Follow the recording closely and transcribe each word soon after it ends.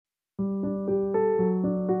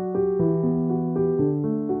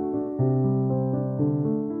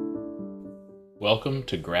Welcome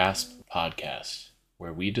to Grasp Podcast,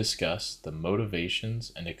 where we discuss the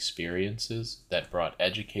motivations and experiences that brought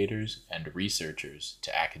educators and researchers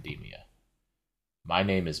to academia. My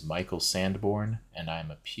name is Michael Sandborn, and I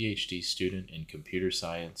am a PhD student in computer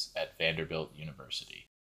science at Vanderbilt University.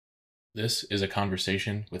 This is a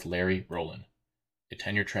conversation with Larry Rolen, a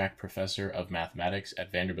tenure-track professor of mathematics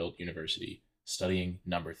at Vanderbilt University, studying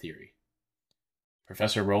number theory.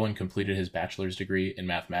 Professor Rolen completed his bachelor's degree in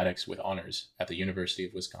mathematics with honors at the University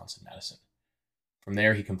of Wisconsin-Madison. From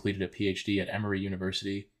there, he completed a PhD at Emory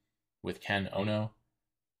University with Ken Ono,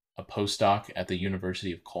 a postdoc at the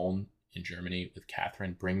University of Cologne in Germany with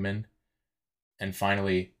Catherine Bringman, and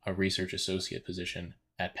finally, a research associate position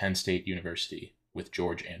at Penn State University with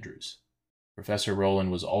George Andrews. Professor Rolen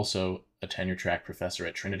was also a tenure-track professor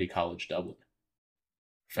at Trinity College Dublin.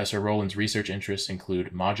 Professor Rolen's research interests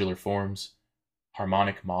include modular forms,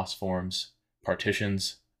 harmonic Moss forms,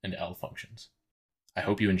 partitions, and L functions. I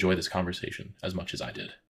hope you enjoy this conversation as much as I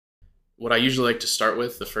did. What I usually like to start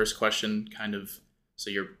with, the first question, so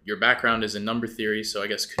your background is in number theory, so I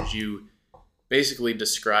guess could you basically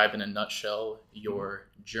describe in a nutshell your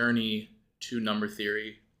journey to number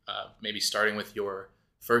theory, maybe starting with your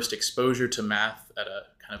first exposure to math at a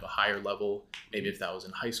kind of a higher level, maybe if that was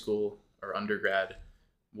in high school or undergrad,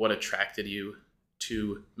 what attracted you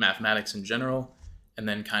to mathematics in general, and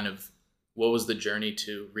then kind of what was the journey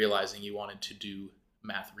to realizing you wanted to do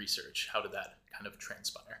math research? How did that kind of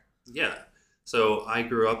transpire? Yeah. So I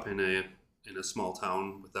grew up in a small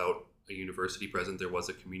town without a university present. There was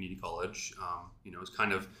a community college. It was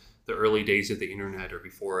kind of the early days of the internet, or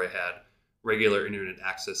before I had regular internet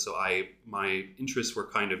access. So my interests were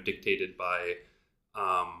kind of dictated by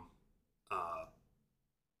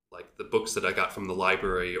like the books that I got from the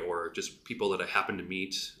library, or just people that I happened to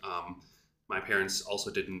meet. My parents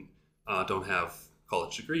also don't have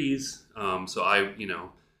college degrees, so I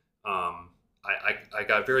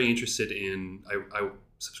got very interested in. I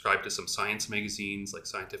subscribed to some science magazines like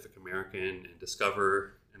Scientific American and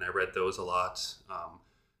Discover, and I read those a lot.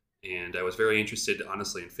 And I was very interested,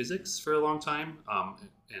 honestly, in physics for a long time.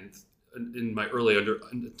 And in my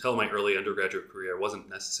until my early undergraduate career, I wasn't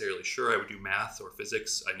necessarily sure I would do math or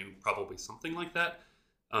physics. I knew probably something like that.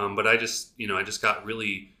 But I just got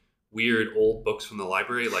really weird old books from the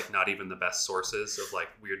library, like not even the best sources, of like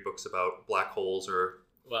weird books about black holes or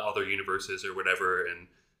other universes or whatever. And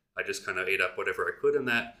I just kind of ate up whatever I could in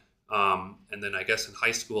that. And then I guess in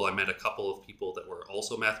high school, I met a couple of people that were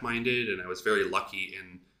also math-minded, and I was very lucky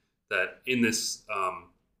in this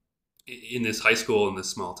high school in this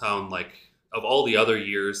small town, like of all the other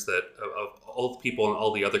years of all the people in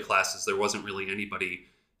all the other classes, there wasn't really anybody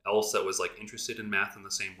else that was like interested in math in the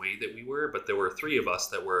same way that we were. But there were three of us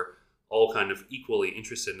that were all kind of equally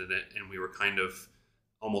interested in it, and we were kind of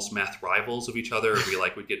almost math rivals of each other. We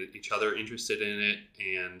would get each other interested in it,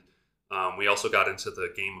 and we also got into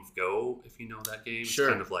the game of Go, if you know that game. Sure.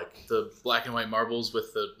 It's kind of like the black and white marbles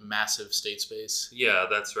with the massive state space. Yeah,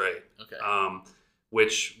 that's right. Okay.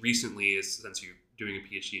 Which recently is, since you're doing a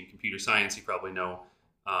PhD in computer science, you probably know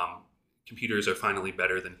computers are finally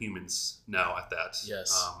better than humans now at that.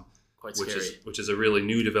 Yes. Quite scary. Which is a really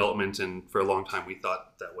new development, and for a long time we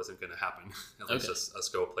thought that wasn't going to happen, at least us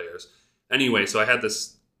Go players. Anyway, so I had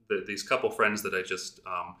these couple friends that I just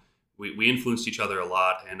we influenced each other a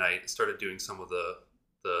lot, and I started doing some of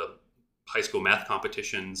the high school math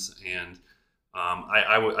competitions, and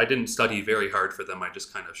I didn't study very hard for them. I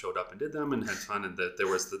just kind of showed up and did them and had fun. And that there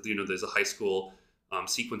was there's a high school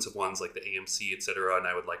sequence of ones like the AMC, etc., and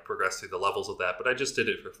I would like progress through the levels of that. But I just did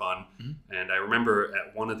it for fun. Mm-hmm. And I remember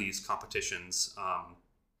at one of these competitions,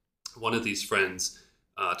 one of these friends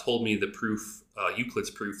told me the proof, Euclid's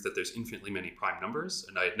proof, that there's infinitely many prime numbers,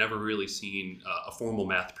 and I had never really seen a formal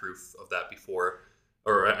math proof of that before,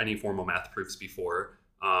 or any formal math proofs before.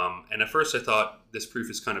 And at first I thought this proof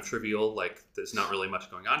is kind of trivial, like there's not really much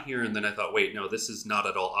going on here. And then I thought, wait, no, this is not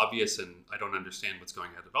at all obvious, and I don't understand what's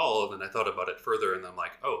going on at all. And then I thought about it further, and I'm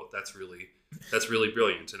like, oh, that's really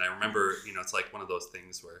brilliant. And I remember, it's like one of those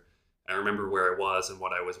things where I remember where I was and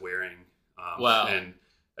what I was wearing. Wow. And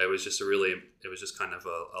it was just kind of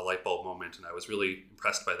a light bulb moment, and I was really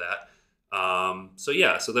impressed by that. So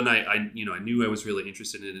then I knew I was really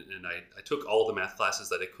interested in it, and I took all the math classes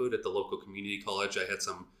that I could at the local community college. I had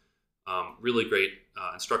some really great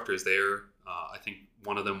instructors there. I think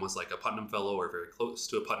one of them was like a Putnam Fellow, or very close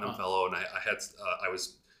to a Putnam Fellow, and I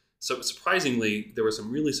was surprisingly, there were some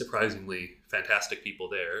really surprisingly fantastic people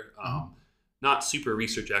there. Not super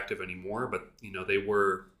research active anymore, but they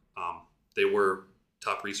were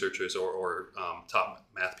top researchers or top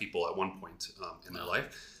math people at one point in their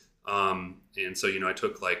life. And so, I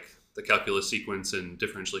took like the calculus sequence and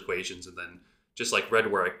differential equations, and then just like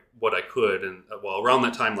read what I could. And around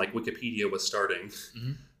that time, like Wikipedia was starting,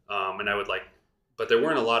 and I would but there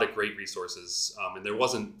weren't a lot of great resources, and there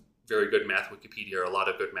wasn't very good math Wikipedia or a lot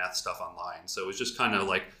of good math stuff online. So it was just kind of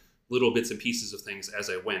like little bits and pieces of things as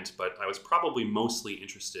I went. But I was probably mostly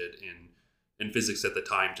interested in physics at the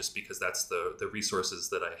time, just because that's the resources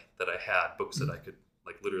that I had, books that I could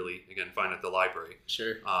literally again find at the library.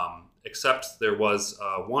 Sure. Except there was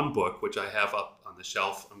one book which I have up on the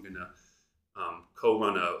shelf. I'm gonna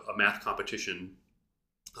co-run a math competition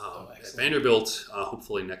at Vanderbilt,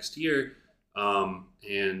 hopefully next year.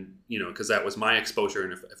 And because that was my exposure,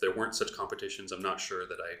 and if there weren't such competitions, I'm not sure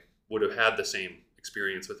that I would have had the same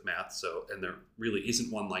experience with math. So, and there really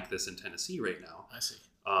isn't one like this in Tennessee right now. I see.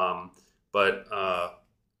 But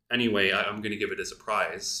anyway, I'm going to give it as a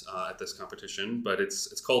prize at this competition. But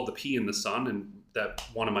it's called The Pea in the Sun, and that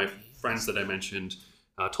one of my friends that I mentioned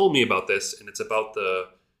told me about this, and it's about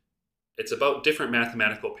different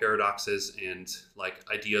mathematical paradoxes and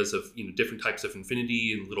ideas of different types of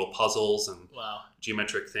infinity and little puzzles and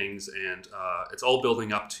geometric things, and it's all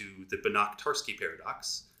building up to the Banach-Tarski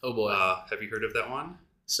paradox. Oh boy. Have you heard of that one?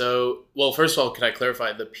 So, well, first of all, could I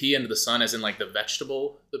clarify the pea into the sun as in the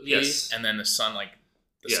vegetable, the pea, yes. And then the sun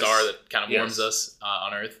the star that kind of warms us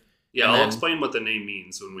on Earth? Yeah, I'll explain what the name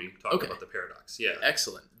means when we talk about the paradox. Yeah,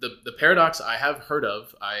 excellent. The paradox I have heard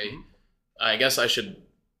of. I guess I should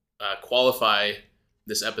qualify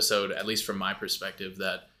this episode, at least from my perspective,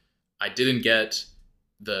 that I didn't get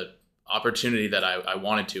the opportunity that I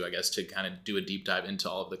wanted to, I guess, to kind of do a deep dive into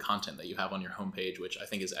all of the content that you have on your homepage, which I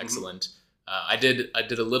think is excellent. I did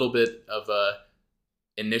a little bit of a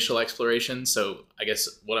initial exploration, so I guess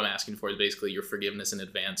what I'm asking for is basically your forgiveness in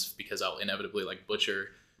advance, because I'll inevitably butcher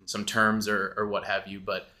some terms or what have you.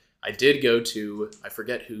 But I did go to, I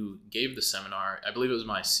forget who gave the seminar. I believe it was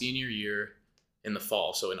my senior year in the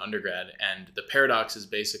fall, so in undergrad. And the paradox is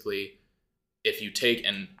basically, if you take,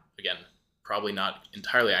 and again, probably not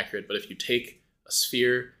entirely accurate, but if you take a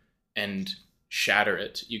sphere and shatter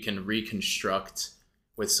it, you can reconstruct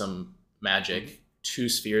with some magic 2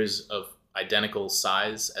 spheres of identical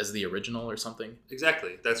size as the original or something.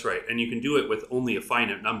 Exactly, that's right. And you can do it with only a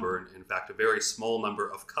finite number, in fact, a very small number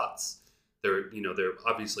of cuts. They're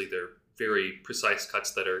very precise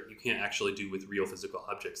cuts that you can't actually do with real physical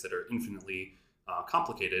objects that are infinitely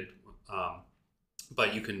complicated.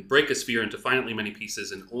 But you can break a sphere into finitely many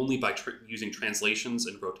pieces, and only by using translations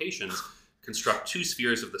and rotations construct 2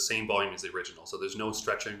 spheres of the same volume as the original. So there's no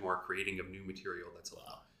stretching or creating of new material that's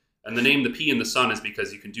allowed. And the name The Pea in the Sun is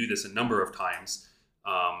because you can do this a number of times.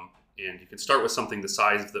 And you can start with something the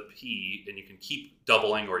size of the pea, and you can keep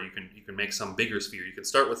doubling, or you can make some bigger sphere. You can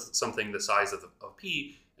start with something the size of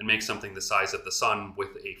pea and make something the size of the sun with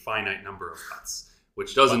a finite number of cuts,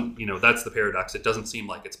 which doesn't, that's the paradox. It doesn't seem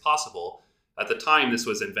like it's possible. At the time, this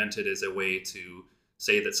was invented as a way to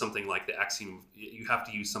say that something like the axiom, you have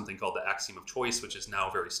to use something called the axiom of choice, which is now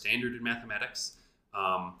very standard in mathematics.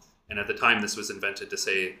 And at the time, this was invented to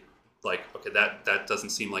say, okay, that doesn't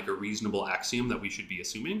seem like a reasonable axiom that we should be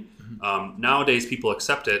assuming. Nowadays, people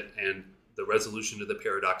accept it, and the resolution to the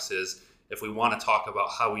paradox is, if we want to talk about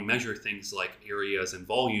how we measure things like areas and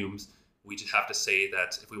volumes, we just have to say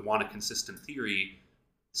that if we want a consistent theory,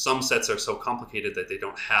 some sets are so complicated that they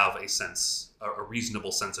don't have a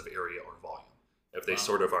reasonable sense of area or volume. If they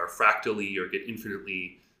sort of are fractally or get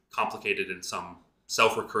infinitely complicated in some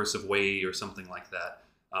self-recursive way or something like that.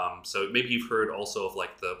 So maybe you've heard also of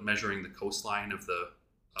the measuring the coastline of the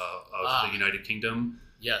United Kingdom.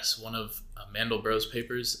 Yes, one of Mandelbrot's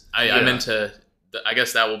papers. I meant to. I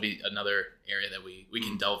guess that will be another area that we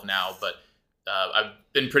can delve now. But I've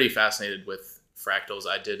been pretty fascinated with fractals.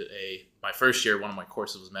 I did my first year. One of my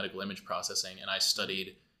courses was medical image processing, and I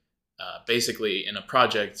studied basically in a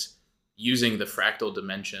project using the fractal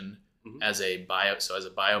dimension as a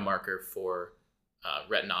biomarker for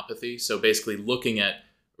retinopathy. So basically looking at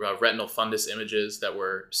retinal fundus images that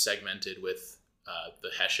were segmented with the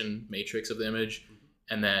Hessian matrix of the image,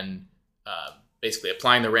 and then basically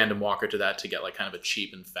applying the random walker to that to get kind of a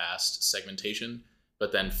cheap and fast segmentation,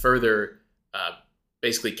 but then further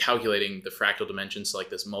basically calculating the fractal dimensions, so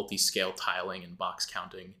this multi-scale tiling and box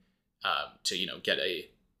counting to get a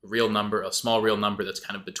real number, a small real number that's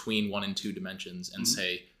kind of between 1 and 2 dimensions, and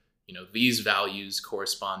say these values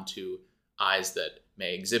correspond to eyes that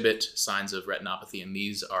may exhibit signs of retinopathy, and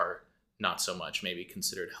these are not so much, maybe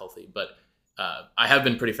considered healthy. But I have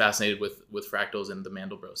been pretty fascinated with fractals in the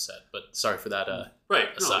Mandelbrot set. But sorry for that. Right.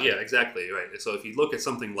 No, yeah, exactly. Right. So if you look at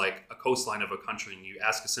something like a coastline of a country and you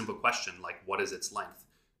ask a simple question like, what is its length?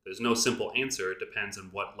 There's no simple answer. It depends on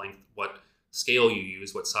what length, what scale you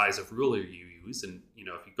use, what size of ruler you use. And,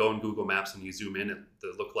 if you go on Google Maps and you zoom in, it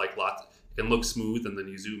can look smooth, and then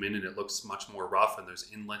you zoom in and it looks much more rough, and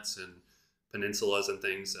there's inlets and peninsulas and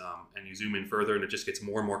things, and you zoom in further and it just gets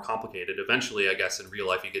more and more complicated. Eventually, I guess in real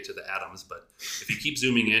life you get to the atoms, but if you keep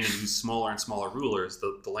zooming in and use smaller and smaller rulers,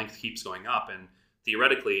 the length keeps going up. And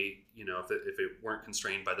theoretically, if it weren't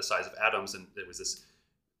constrained by the size of atoms and there was this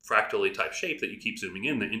fractally type shape that you keep zooming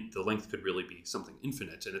in, the length could really be something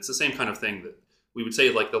infinite. And it's the same kind of thing that we would say,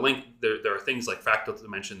 like the length, there are things like fractal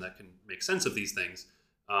dimension that can make sense of these things.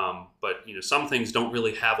 But some things don't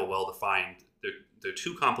really have a well-defined, they're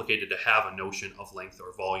too complicated to have a notion of length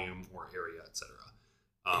or volume or area, etc.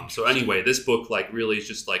 So anyway, this book really is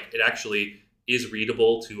just it actually is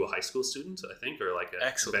readable to a high school student, I think, or like an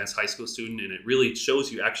advanced high school student, and it really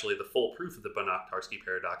shows you actually the full proof of the Banach-Tarski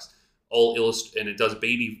paradox, and it does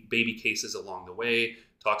baby cases along the way,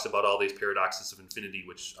 talks about all these paradoxes of infinity,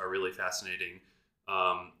 which are really fascinating.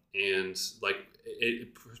 And it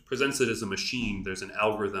presents it as a machine. There's an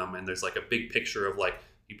algorithm, and there's a big picture of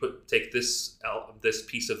you take this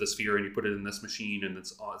piece of the sphere and you put it in this machine, and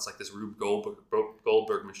it's like this Rube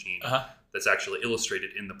Goldberg machine that's actually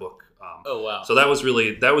illustrated in the book. Oh wow! So that was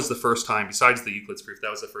the first time, besides the Euclid's proof,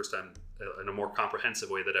 that was the first time in a more comprehensive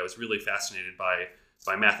way that I was really fascinated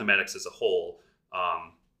by mathematics as a whole.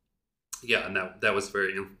 And that was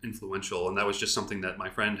very influential, and that was just something that my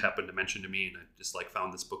friend happened to mention to me, and I just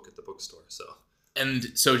found this book at the bookstore.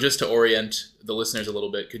 So just to orient the listeners a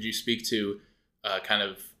little bit, could you speak to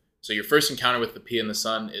so your first encounter with the P and the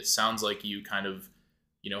sun? It sounds like you kind of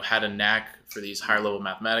had a knack for these higher level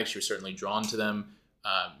mathematics. You're certainly drawn to them.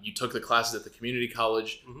 You took the classes at the community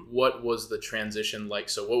college. Mm-hmm. What was the transition like?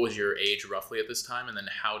 So what was your age roughly at this time, and then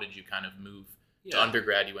how did you kind of move? To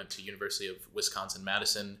undergrad, you went to University of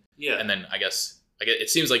Wisconsin-Madison. Yeah. And then I guess it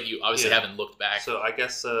seems like you obviously haven't looked back. So I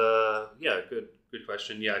guess, good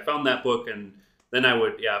question. Yeah, I found that book, and then I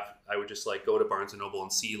would just go to Barnes & Noble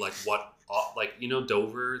and see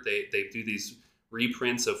Dover, they do these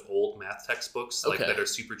reprints of old math textbooks that are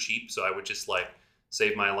super cheap. So I would just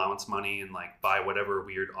save my allowance money and buy whatever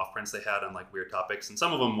weird off-prints they had on weird topics. And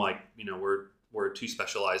some of them were too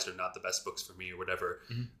specialized or not the best books for me or whatever.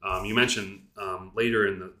 Mm-hmm. You mentioned later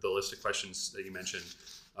in the list of questions that you mentioned,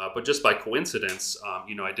 but just by coincidence,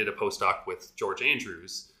 I did a postdoc with George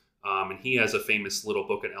Andrews, and he has a famous little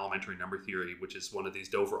book on elementary number theory, which is one of these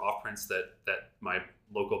Dover off-prints that my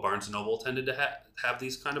local Barnes & Noble tended to have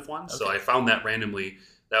these kind of ones. Okay. So I found that randomly.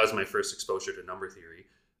 That was my first exposure to number theory.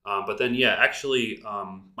 But then,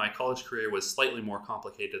 my college career was slightly more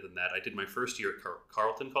complicated than that. I did my first year at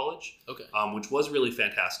Carleton College, which was really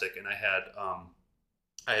fantastic, and I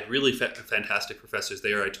had really fantastic professors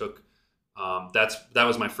there. I took that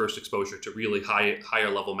was my first exposure to really higher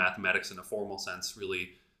level mathematics in a formal sense,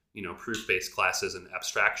 really proof based classes and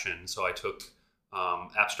abstraction. So I took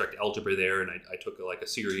abstract algebra there, and I took a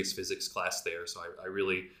serious physics class there. So I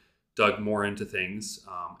really dug more into things.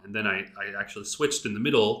 And then I actually switched in the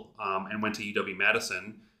middle and went to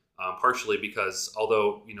UW-Madison, partially because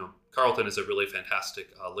although, Carleton is a really fantastic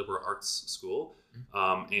liberal arts school.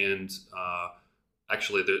 And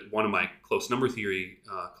actually, one of my close number theory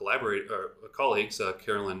colleagues,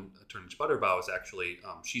 Carolyn Turnage-Butterbaugh, is actually,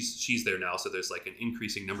 she's there now. So there's an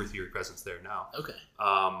increasing number theory presence there now. Okay.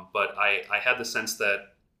 But I had the sense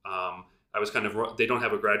that I was they don't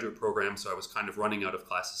have a graduate program, so I was kind of running out of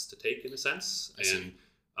classes to take in a sense. And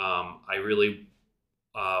I really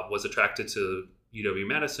was attracted to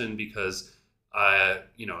UW-Madison because,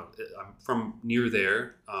 I'm from near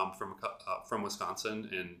there, from Wisconsin.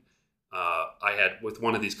 And I had, with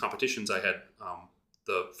one of these competitions, I had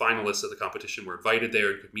the finalists of the competition were invited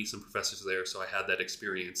there and could meet some professors there. So I had that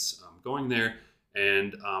experience going there.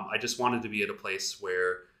 And I just wanted to be at a place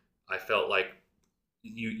where I felt like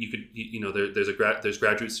there's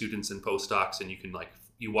graduate students and postdocs, and you can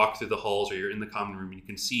you walk through the halls or you're in the common room and you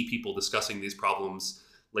can see people discussing these problems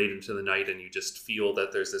late into the night, and you just feel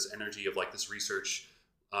that there's this energy of this research,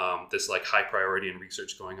 this high priority in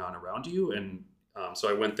research going on around you. And so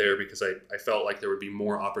I went there because I felt like there would be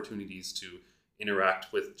more opportunities to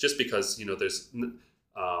interact with, just because there's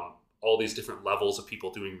all these different levels of people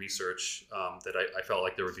doing research, that I felt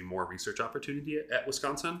like there would be more research opportunity at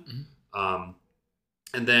Wisconsin. Mm-hmm.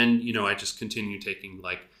 And then, I just continued taking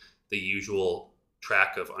the usual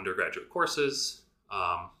track of undergraduate courses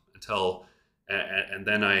and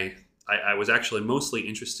then I was actually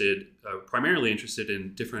primarily interested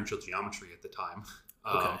in differential geometry at the time,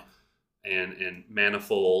 and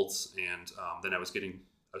manifolds, and then I was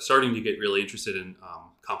starting to get really interested in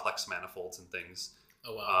complex manifolds and things.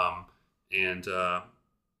 Oh wow!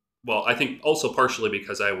 well, I think also partially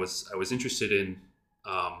because I was interested in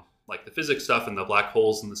like the physics stuff and the black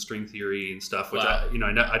holes and the string theory and stuff, which Wow.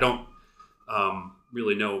 I don't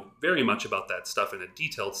really know very much about that stuff in a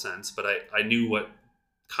detailed sense, but I knew what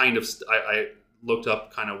kind of I looked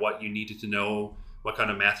up kind of what you needed to know, what kind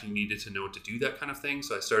of math you needed to know to do that kind of thing.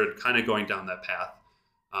 So I started kind of going down that path,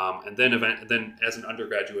 and then as an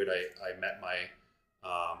undergraduate, I met my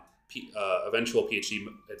eventual PhD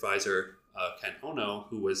advisor, Ken Ono,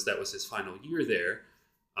 that was his final year there.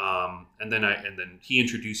 And then he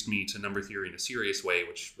introduced me to number theory in a serious way,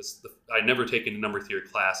 which was I'd never taken a number theory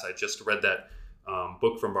class. I just read that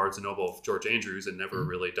book from Barnes and Noble of George Andrews and never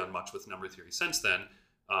really done much with number theory since then.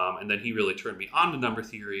 And then he really turned me on to number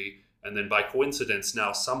theory. And then by coincidence,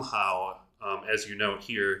 now somehow, as you know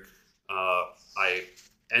here, I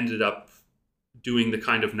ended up doing the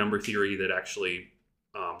kind of number theory that actually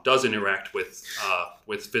does interact with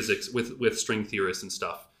physics, with string theorists and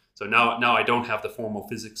stuff. So now I don't have the formal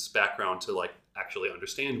physics background to like actually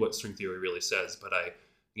understand what string theory really says, but I,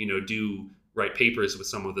 do write papers with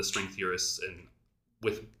some of the string theorists and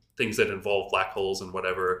with things that involve black holes and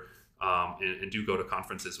whatever, and do go to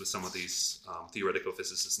conferences with some of these theoretical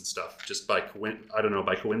physicists and stuff. Just by I don't know,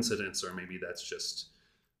 by coincidence, or maybe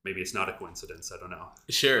it's not a coincidence. I don't know.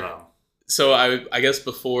 Sure. So I guess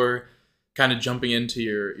before kind of jumping into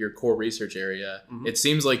your core research area, Mhm. it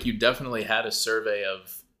seems like you definitely had a survey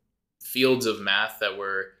of fields of math that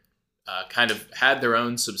were kind of had their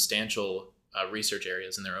own substantial research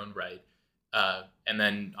areas in their own right. And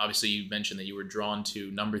then obviously you mentioned that you were drawn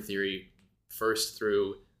to number theory first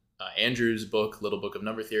through Andrew's book, Little Book of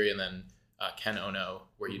Number Theory, and then Ken Ono,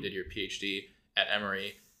 where you did your PhD at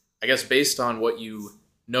Emory. I guess based on what you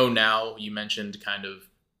know now, you mentioned kind of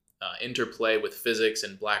interplay with physics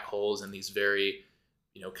and black holes and these very,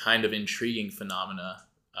 kind of intriguing phenomena,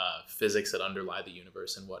 physics that underlie the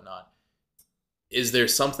universe and whatnot. Is there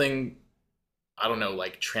something, I don't know,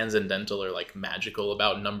 like transcendental or like magical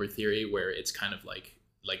about number theory where it's kind of like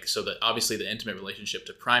so that obviously the intimate relationship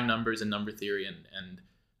to prime numbers in number theory and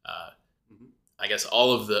I guess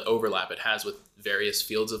all of the overlap it has with various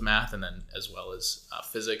fields of math and then as well as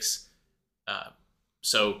physics.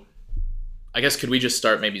 So I guess could we just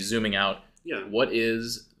start maybe zooming out? Yeah. What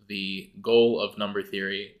is the goal of number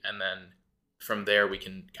theory? And then from there, we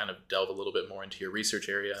can kind of delve a little bit more into your research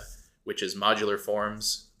area, which is modular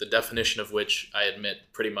forms, the definition of which I admit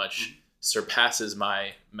pretty much surpasses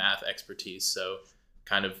my math expertise. So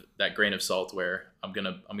kind of that grain of salt where I'm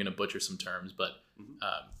gonna butcher some terms, but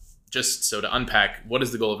just so to unpack, what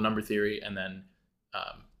is the goal of number theory, and then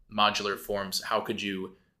modular forms, how could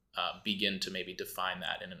you begin to maybe define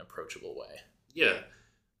that in an approachable way? Yeah,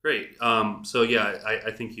 great. So yeah,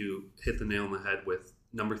 I think you hit the nail on the head with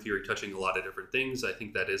number theory touching a lot of different things. I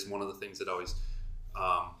think that is one of the things that I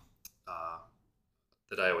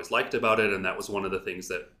always liked about it, and that was one of the things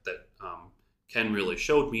that Ken really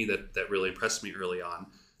showed me that really impressed me early on.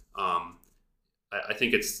 I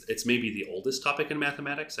think it's maybe the oldest topic in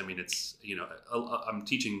mathematics. I mean, it's I'm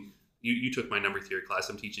teaching. You took my number theory class.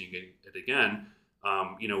 I'm teaching it again.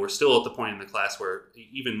 We're still at the point in the class where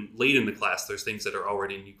even late in the class, there's things that are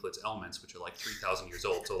already in Euclid's Elements, which are like 3,000 years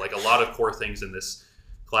old. So like a lot of core things in this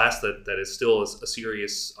class that is still a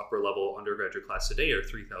serious upper level undergraduate class today are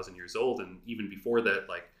 3,000 years old. And even before that,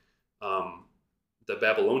 like the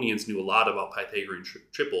Babylonians knew a lot about Pythagorean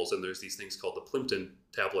triples. And there's these things called the Plimpton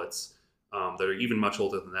tablets that are even much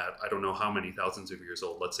older than that. I don't know how many thousands of years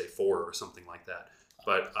old, let's say 4 or something like that.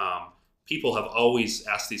 But people have always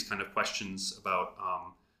asked these kind of questions about,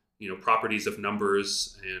 properties of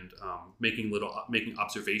numbers and making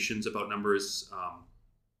observations about numbers,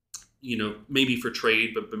 maybe for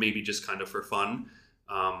trade, but maybe just kind of for fun.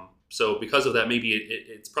 So because of that, maybe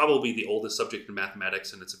it's probably the oldest subject in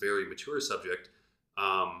mathematics, and it's a very mature subject.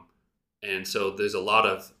 And so there's a lot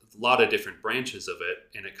of different branches of it,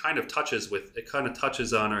 and it kind of touches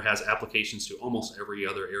on or has applications to almost every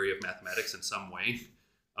other area of mathematics in some way.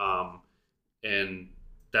 And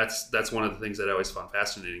that's one of the things that I always found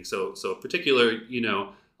fascinating. So particular,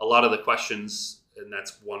 a lot of the questions, and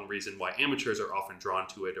that's one reason why amateurs are often drawn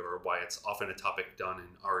to it, or why it's often a topic done in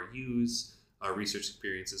RUs, research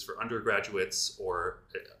experiences for undergraduates, or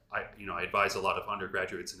I advise a lot of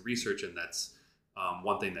undergraduates in research, and that's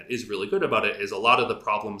one thing that is really good about it is a lot of the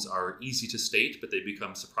problems are easy to state, but they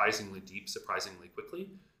become surprisingly deep, surprisingly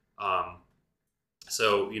quickly.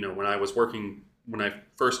 So when I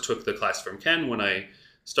first took the class from Ken, when I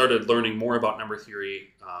started learning more about number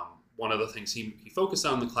theory, one of the things he focused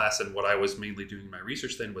on in the class, and what I was mainly doing in my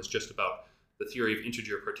research then, was just about the theory of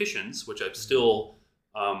integer partitions, which I'm still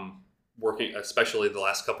working, especially the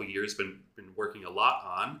last couple of years, been working a lot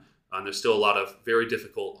on. There's still a lot of very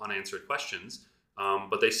difficult unanswered questions,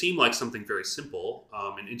 but they seem like something very simple.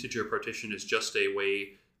 An integer partition is just a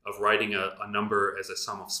way of writing a number as a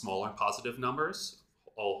sum of smaller positive numbers,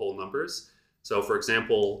 all whole numbers. So for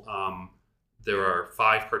example, there are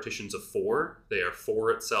 5 partitions of 4. They are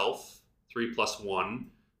 4 itself, 3 plus 1,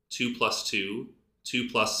 2 plus 2, 2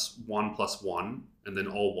 plus 1 plus 1, and then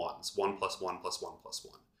all ones, 1 plus 1 plus 1 plus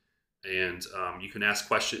 1. And you can ask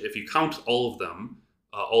questions, if you count all of them,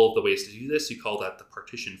 all of the ways to do this, you call that the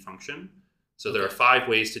partition function. So there are 5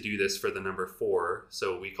 ways to do this for the number 4.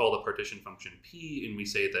 So we call the partition function p, and we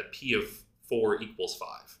say that p of 4 equals 5.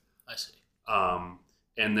 I see.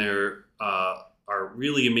 And there are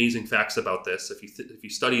really amazing facts about this. If you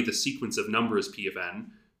study the sequence of numbers p of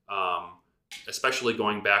n, especially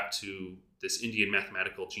going back to this Indian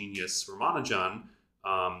mathematical genius Ramanujan,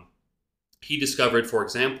 he discovered, for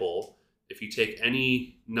example, if you take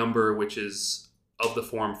any number which is of the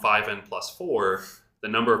form 5n plus 4, the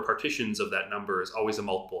number of partitions of that number is always a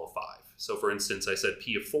multiple of 5. So for instance, I said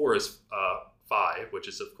p of 4 is 5, which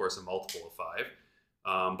is of course a multiple of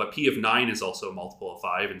 5. But p of 9 is also a multiple of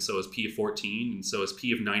 5, and so is p of 14, and so is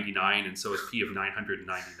p of 99, and so is p of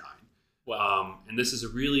 999. Wow. And this is a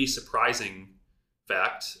really surprising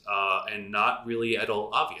fact, and not really at all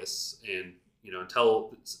obvious. And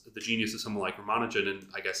until the genius of someone like Ramanujan in,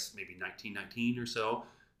 I guess, maybe 1919 or so,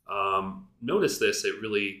 noticed this, it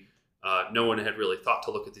really, no one had really thought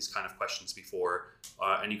to look at these kind of questions before.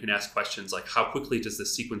 And you can ask questions like, how quickly does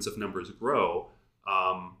this sequence of numbers grow?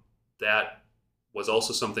 That was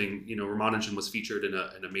also something, Ramanujan was featured in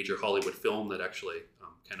a major Hollywood film that actually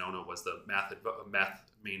Ken Ono was the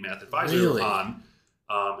main math advisor Really? on.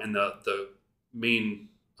 And the main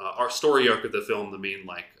our story arc of the film, the main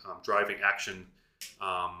driving action,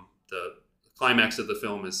 the climax of the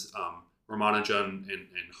film is Ramanujan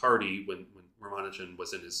and Hardy, when Ramanujan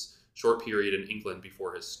was in his short period in England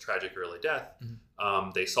before his tragic early death.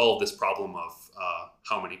 They solved this problem of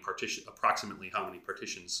approximately how many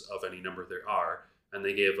partitions of any number there are, and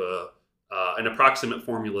they gave an approximate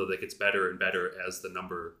formula that gets better and better as the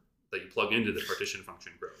number that you plug into the partition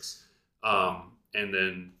function grows. And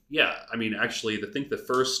then, actually, I think the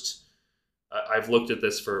first, I've looked at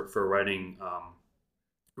this for writing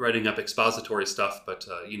up expository stuff, but,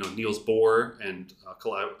 Niels Bohr and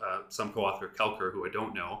some co-author Kelker, who I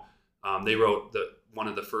don't know, they wrote one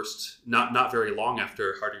of the first, not very long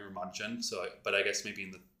after Hardy and Ramanujan, but I guess maybe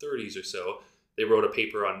in the 30s or so, they wrote a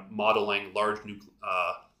paper on modeling large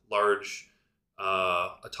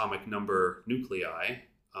atomic number nuclei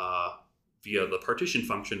via the partition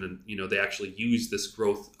function, and they actually use this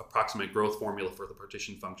approximate growth formula for the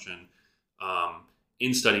partition function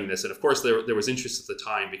in studying this. And of course, there was interest at the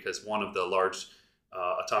time because one of the large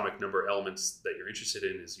atomic number elements that you're interested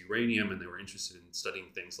in is uranium, and they were interested in studying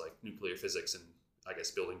things like nuclear physics and, I guess,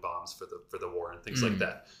 building bombs for the war and things like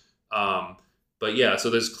that. But yeah, so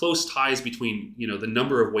there's close ties between the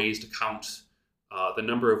number of ways to count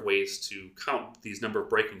these number of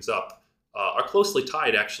breakings up. Are closely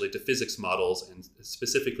tied actually to physics models and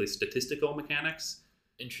specifically statistical mechanics.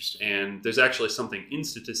 Interesting. And there's actually something in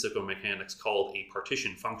statistical mechanics called a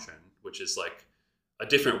partition function, which is like a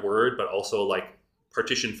different word, but also like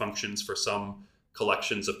partition functions for some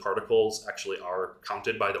collections of particles actually are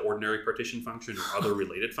counted by the ordinary partition function or other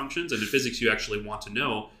related functions. And in physics, you actually want to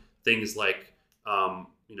know things like,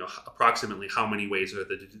 approximately how many ways are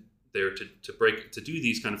there to do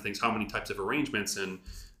these kind of things, how many types of arrangements. And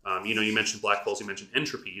you mentioned black holes, you mentioned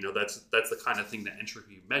entropy. That's the kind of thing that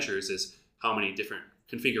entropy measures, is how many different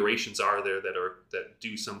configurations are there that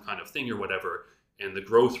do some kind of thing or whatever. And the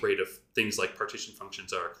growth rate of things like partition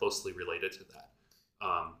functions are closely related to that.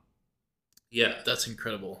 That's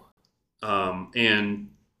incredible. And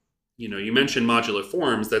you mentioned modular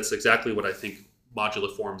forms. That's exactly what I think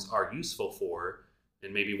modular forms are useful for,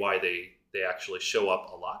 and maybe why they actually show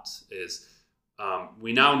up a lot is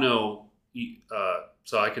we now know.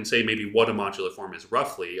 So I can say maybe what a modular form is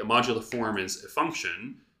roughly. A modular form is a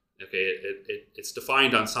function. Okay, it's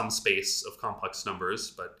defined on some space of complex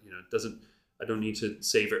numbers, but it doesn't. I don't need to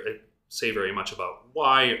say very much about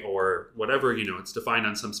why or whatever. It's defined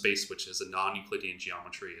on some space which is a non-Euclidean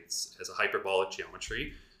geometry. It has a hyperbolic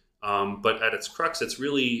geometry, but at its crux, it's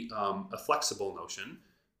really a flexible notion.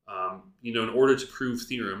 In order to prove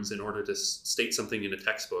theorems, in order to state something in a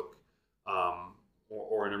textbook.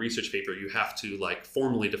 Or in a research paper, you have to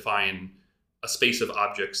formally define a space of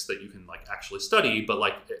objects that you can actually study, but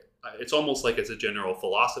it's almost like it's a general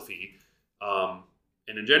philosophy. And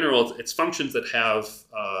in general, it's functions that have,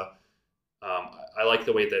 I like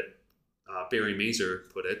the way that Barry Mazur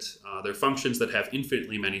put it, they're functions that have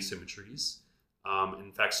infinitely many symmetries.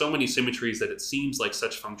 In fact, so many symmetries that it seems like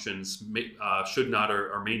such functions should not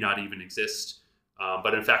or may not even exist,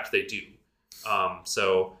 but in fact they do.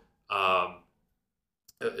 So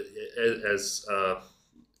as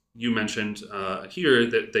you mentioned here,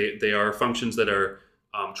 that they are functions that are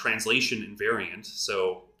translation invariant.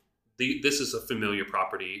 So this is a familiar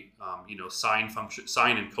property. Sine function,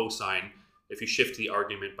 sine and cosine. If you shift the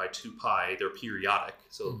argument by 2 pi, they're periodic.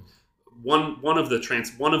 So one of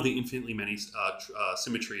the infinitely many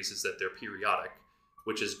symmetries is that they're periodic,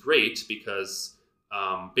 which is great because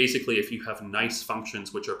basically, if you have nice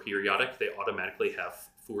functions which are periodic, they automatically have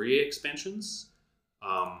Fourier expansions.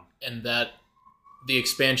 And that the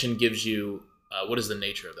expansion gives you what is the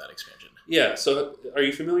nature of that expansion? Yeah. So, are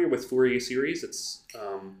you familiar with Fourier series? It's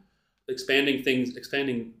expanding things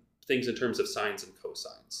in terms of sines and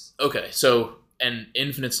cosines. Okay, so an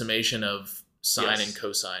infinite summation of sine Yes. and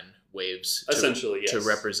cosine waves Essentially, yes. to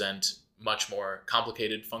represent much more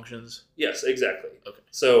complicated functions. Yes, exactly. Okay.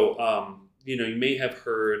 So, you may have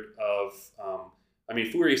heard of,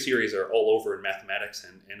 Fourier series are all over in mathematics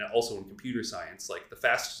and also in computer science. Like the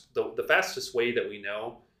fastest way that we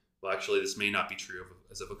know, well, actually, this may not be true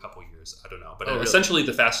as of a couple years. I don't know. But really? Essentially,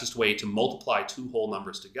 the fastest way to multiply two whole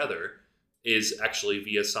numbers together is actually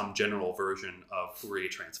via some general version of Fourier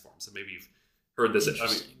transforms. So maybe you've heard this.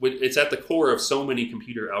 It's at the core of so many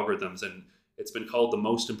computer algorithms, and it's been called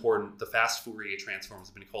the fast Fourier transform has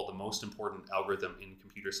been called the most important algorithm in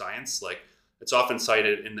computer science. Like it's often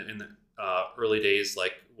cited in the early days,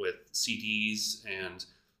 like with CDs and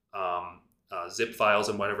zip files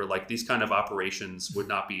and whatever. Like these kind of operations would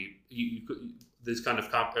not be this kind of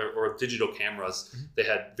or digital cameras. They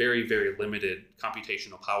had very, very limited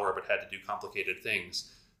computational power, but had to do complicated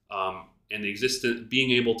things. And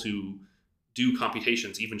being able to do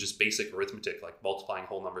computations, even just basic arithmetic, like multiplying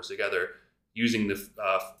whole numbers together, using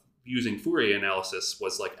Fourier analysis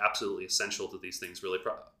was like absolutely essential to these things really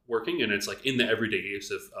working. And it's like in the everyday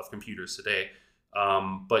use of computers today.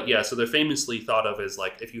 But yeah, so they're famously thought of as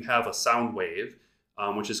like if you have a sound wave,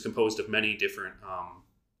 which is composed of many different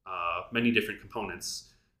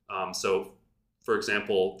components. So, for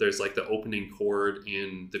example, there's like the opening chord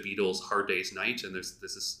in the Beatles' "Hard Day's Night," and this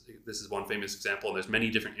is one famous example. And there's many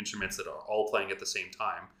different instruments that are all playing at the same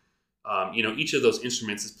time. Each of those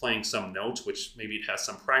instruments is playing some note, which maybe it has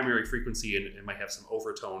some primary frequency and it might have some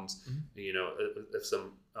overtones. If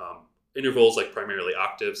some intervals like primarily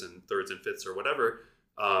octaves and thirds and fifths or whatever.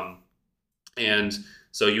 And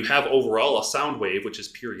so you have overall a sound wave, which is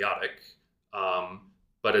periodic,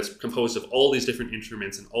 but it's composed of all these different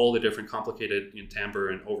instruments and all the different complicated timbre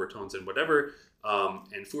and overtones and whatever.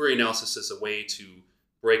 And Fourier analysis is a way to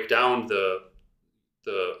break down the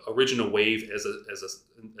original wave as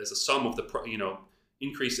a sum of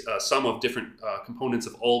sum of different components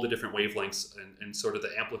of all the different wavelengths and sort of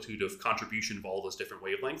the amplitude of contribution of all those different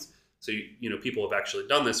wavelengths. So people have actually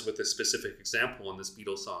done this with this specific example in this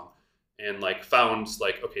Beatles song, and like found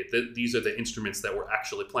like okay, these are the instruments that were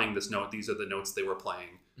actually playing this note. These are the notes they were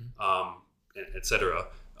playing, etc.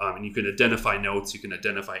 And you can identify notes, you can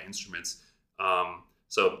identify instruments.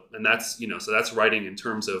 So that's writing in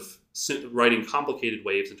terms of writing complicated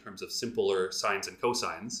waves in terms of simpler sines and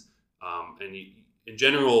cosines. In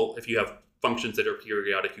general, if you have functions that are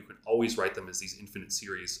periodic, you can always write them as these infinite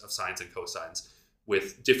series of sines and cosines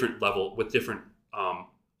with different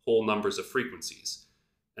whole numbers of frequencies.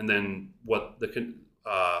 And then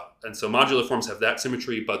and so modular forms have that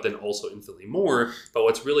symmetry, but then also infinitely more. But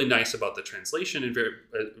what's really nice about the translation and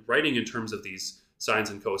writing in terms of these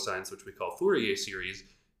sines and cosines, which we call Fourier series,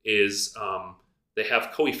 is they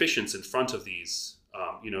have coefficients in front of these,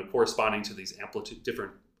 corresponding to these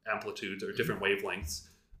different amplitudes or different wavelengths.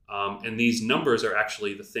 And these numbers are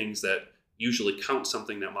actually the things that usually count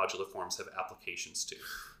something that modular forms have applications to.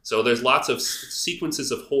 So there's lots of sequences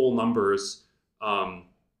of whole numbers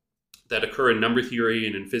that occur in number theory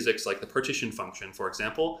and in physics, like the partition function, for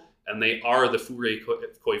example, and they are the Fourier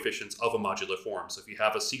coefficients of a modular form. So if you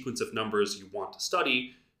have a sequence of numbers you want to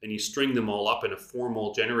study, and you string them all up in a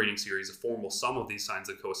formal generating series, a formal sum of these sines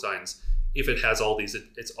and cosines, if it has all these,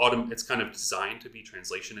 it's kind of designed to be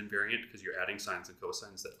translation invariant because you're adding sines and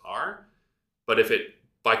cosines that are. But if it,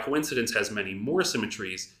 by coincidence, has many more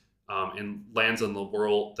symmetries and lands on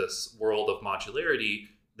this world of modularity,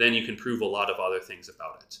 then you can prove a lot of other things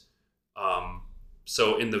about it.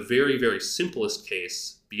 So in the very, very simplest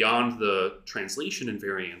case, beyond the translation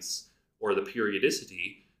invariance or the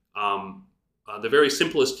periodicity, the very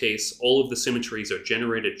simplest case, all of the symmetries are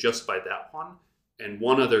generated just by that one, and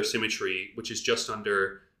one other symmetry, which is just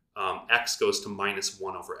under x goes to minus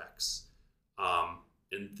 1 over x.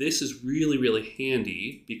 And this is really, really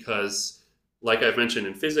handy because like I've mentioned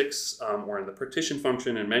in physics or in the partition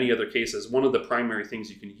function and many other cases, one of the primary things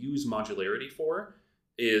you can use modularity for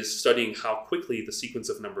is studying how quickly the sequence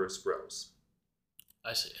of numbers grows.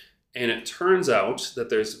 I see. And it turns out that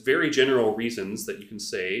there's very general reasons that you can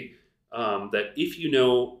say that if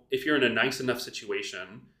you're in a nice enough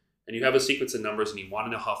situation and you have a sequence of numbers and you want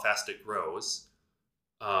to know how fast it grows,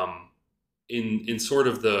 in sort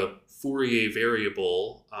of the Fourier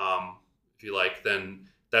variable, if you like, then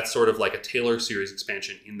that's sort of like a Taylor series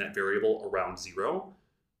expansion in that variable around 0.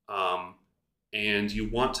 And you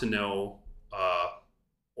want to know,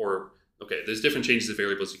 there's different changes of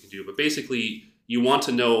variables you can do, but basically you want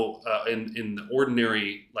to know in the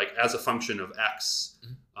ordinary, like as a function of x,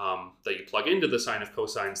 that you plug into the sine of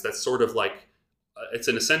cosines, that's sort of like, it's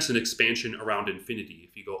in a sense an expansion around infinity.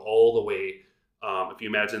 If you go all the way, if you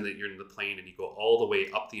imagine that you're in the plane and you go all the way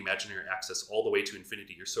up the imaginary axis, all the way to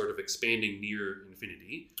infinity, you're sort of expanding near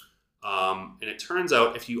infinity. And it turns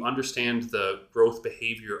out if you understand the growth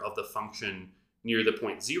behavior of the function near the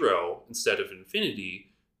point 0 instead of infinity,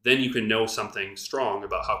 then you can know something strong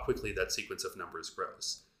about how quickly that sequence of numbers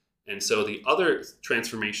grows. And so the other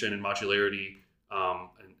transformation in modularity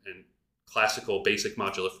and classical basic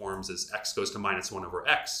modular forms is x goes to minus 1 over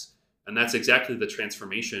x. And that's exactly the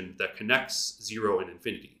transformation that connects 0 and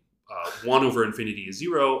infinity. 1 over infinity is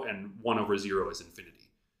 0, and 1 over 0 is infinity.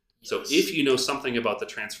 Yes. So if you know something about the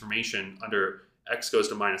transformation under x goes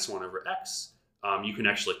to minus 1 over x, you can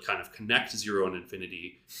actually kind of connect 0 and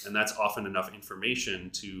infinity, and that's often enough information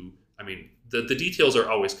to, I mean, the details are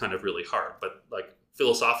always kind of really hard, but like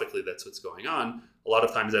philosophically, that's what's going on. A lot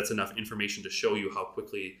of times that's enough information to show you how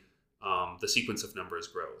quickly the sequence of numbers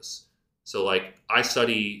grows. So like I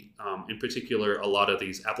study in particular a lot of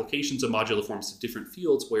these applications of modular forms to different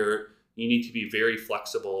fields where you need to be very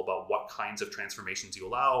flexible about what kinds of transformations you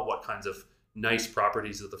allow, what kinds of nice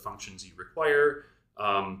properties of the functions you require.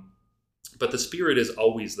 But the spirit is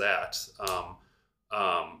always that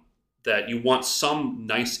you want some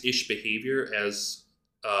nice-ish behavior as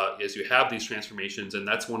you have these transformations, and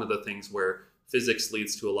that's one of the things where physics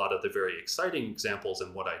leads to a lot of the very exciting examples.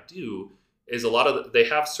 And what I do is they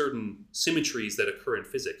have certain symmetries that occur in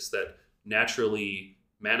physics that naturally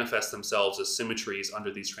manifest themselves as symmetries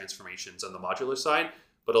under these transformations on the modular side.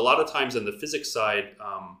 But a lot of times on the physics side,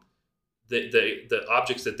 the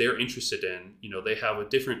objects that they're interested in, they have a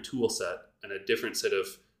different tool set and a different set of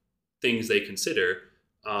things they consider.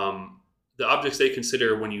 The objects they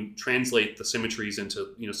consider when you translate the symmetries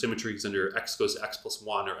into, symmetries under x goes to x plus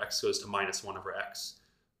 1 or x goes to minus 1 over x,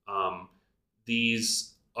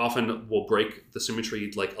 these often will break the symmetry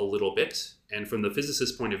like a little bit. And from the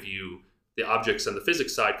physicist's point of view, the objects on the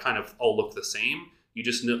physics side kind of all look the same. They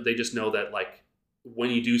just know that like when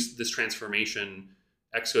you do this transformation,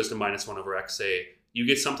 x goes to minus 1 over x, say, you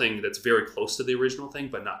get something that's very close to the original thing,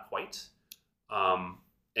 but not quite.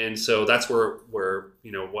 And so that's where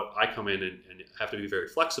what I come in and have to be very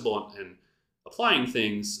flexible and applying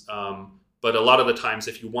things. But a lot of the times,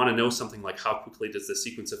 if you want to know something like how quickly does the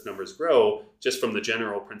sequence of numbers grow, just from the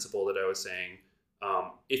general principle that I was saying,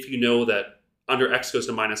 if you know that under x goes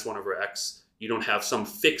to minus 1 over x, you don't have some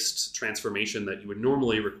fixed transformation that you would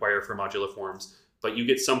normally require for modular forms, but you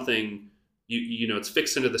get something, it's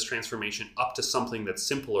fixed into this transformation up to something that's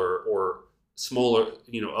simpler or smaller,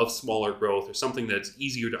 of smaller growth, or something that's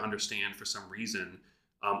easier to understand for some reason.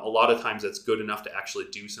 A lot of times that's good enough to actually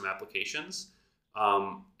do some applications.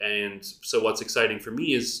 And so what's exciting for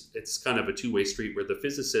me is it's kind of a two-way street where the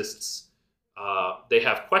physicists, they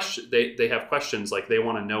have questions like they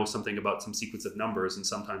want to know something about some sequence of numbers, and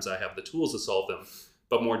sometimes I have the tools to solve them.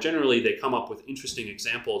 But more generally, they come up with interesting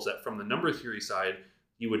examples that from the number theory side,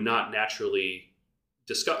 you would not naturally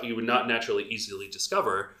easily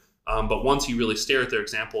discover. But once you really stare at their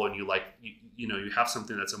example and you have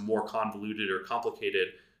something that's a more convoluted or complicated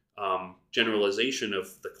generalization of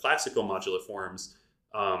the classical modular forms,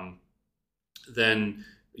 then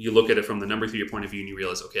you look at it from the number theory point of view and you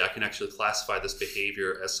realize, okay, I can actually classify this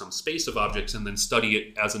behavior as some space of objects and then study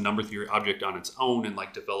it as a number theory object on its own and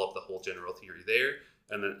like develop the whole general theory there.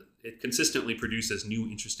 And then it consistently produces new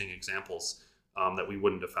interesting examples that we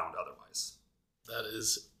wouldn't have found otherwise. That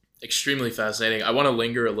is extremely fascinating. I want to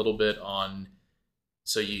linger a little bit on,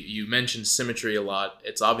 so you mentioned symmetry a lot.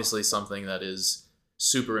 It's obviously something that is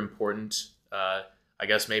super important. I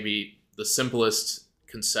guess maybe the simplest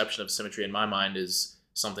conception of symmetry in my mind is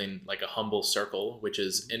something like a humble circle, which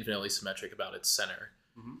is infinitely symmetric about its center.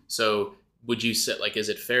 Mm-hmm. So would you say, like, is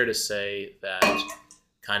it fair to say that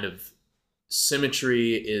kind of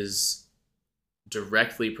symmetry is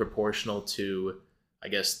directly proportional to, I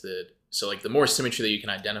guess, so like the more symmetry that you can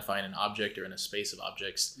identify in an object or in a space of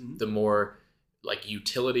objects, mm-hmm. the more like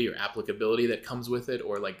utility or applicability that comes with it,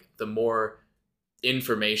 or like the more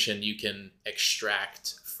information you can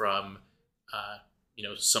extract from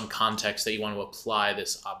some context that you want to apply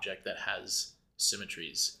this object that has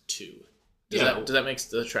symmetries to. Does that make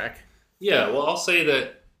the track? Yeah, well, I'll say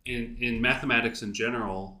that in mathematics in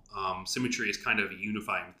general, symmetry is kind of a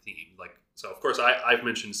unifying theme. Like, so of course I've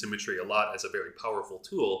mentioned symmetry a lot as a very powerful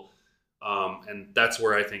tool, and that's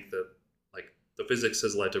where I think that the physics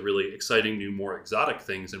has led to really exciting new, more exotic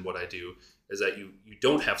things in what I do. Is that you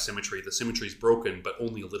don't have symmetry. The symmetry is broken, but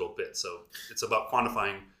only a little bit. So it's about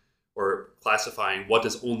quantifying or classifying what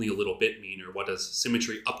does only a little bit mean, or what does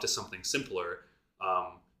symmetry up to something simpler.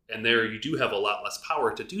 And there you do have a lot less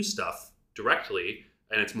power to do stuff directly,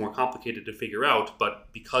 and it's more complicated to figure out.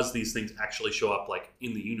 But because these things actually show up like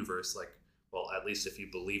in the universe, like, well, at least if you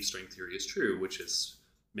believe string theory is true, which is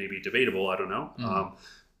maybe debatable. I don't know. Mm-hmm.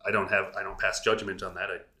 I don't pass judgment on that.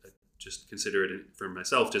 I just consider it for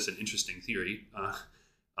myself just an interesting theory.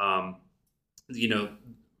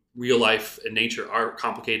 Real life and nature are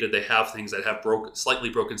complicated. They have things that have slightly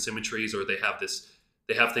broken symmetries, or they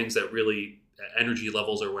have things that really energy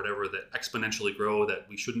levels or whatever that exponentially grow that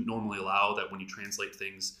we shouldn't normally allow. That when you translate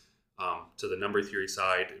things to the number theory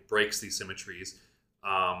side, it breaks these symmetries.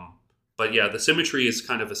 But yeah, the symmetry is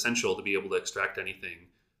kind of essential to be able to extract anything,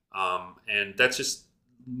 and that's just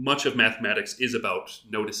much of mathematics is about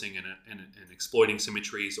noticing and exploiting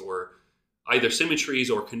symmetries, or either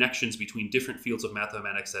symmetries or connections between different fields of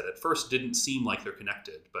mathematics that at first didn't seem like they're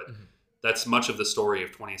connected. But that's much of the story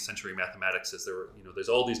of 20th century mathematics. Is there's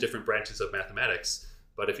all these different branches of mathematics,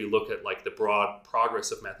 but if you look at like the broad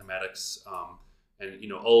progress of mathematics,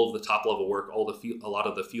 and all of the top level work, a lot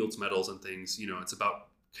of the Fields medals and things, it's about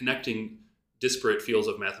connecting disparate fields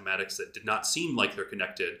of mathematics that did not seem like they're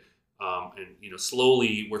connected.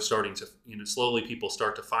 Slowly we're starting to, slowly people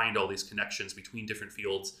start to find all these connections between different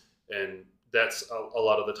fields. And that's a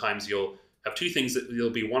lot of the times you'll have two things that there'll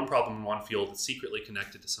be one problem in one field that's secretly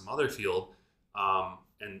connected to some other field.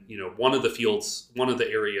 One of the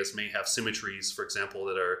areas may have symmetries, for example,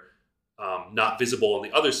 that are not visible on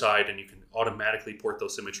the other side, and you can automatically port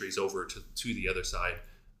those symmetries over to the other side.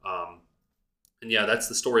 That's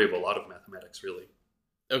the story of a lot of mathematics, really.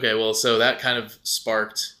 Okay, well, so that kind of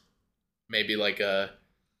sparked maybe like a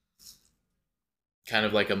kind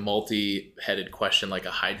of like a multi-headed question, like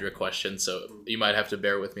a Hydra question. So you might have to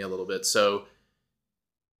bear with me a little bit. So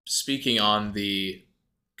speaking on the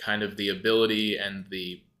kind of the ability and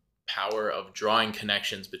the power of drawing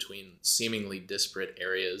connections between seemingly disparate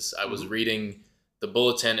areas, I was reading the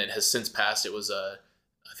bulletin. It has since passed. It was I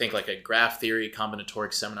think like a graph theory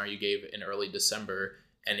combinatoric seminar you gave in early December.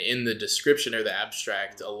 And in the description or the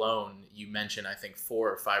abstract alone, you mentioned, I think,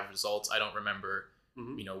 4 or 5 results. I don't remember,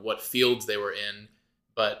 what fields they were in.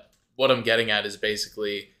 But what I'm getting at is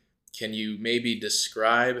basically, can you maybe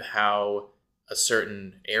describe how a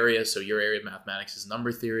certain area, so your area of mathematics is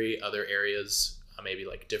number theory, other areas, maybe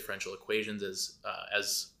like differential equations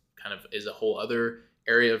as kind of is a whole other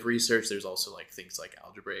area of research. There's also like things like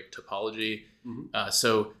algebraic topology.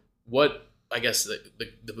 So what... I guess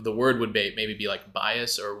the word would maybe be like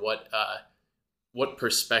bias, or what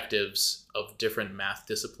perspectives of different math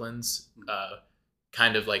disciplines,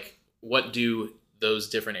 kind of like what do those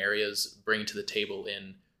different areas bring to the table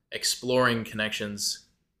in exploring connections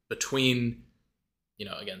between,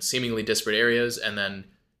 again, seemingly disparate areas, and then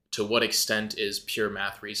to what extent is pure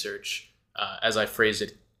math research, as I phrased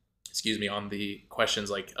it, on the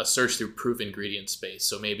questions like a search through proof ingredient space.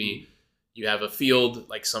 So maybe you have a field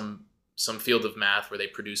like some field of math where they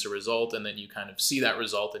produce a result, and then you kind of see that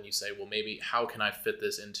result and you say, well, maybe how can I fit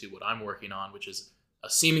this into what I'm working on, which is a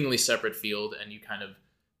seemingly separate field, and you kind of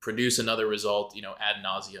produce another result, ad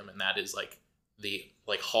nauseum, and that is like the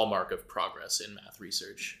hallmark of progress in math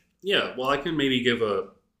research. Yeah, well, I can maybe give a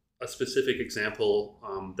specific example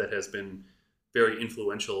that has been very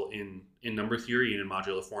influential in number theory and in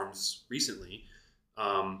modular forms recently.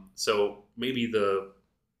 So maybe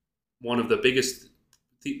one of the biggest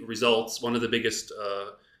results, one of the biggest,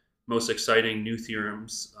 most exciting new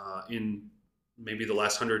theorems in maybe the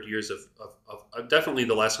last 100 years of definitely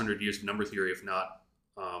the last 100 years of number theory, if not,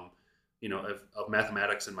 of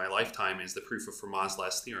mathematics in my lifetime, is the proof of Fermat's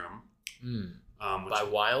last theorem. By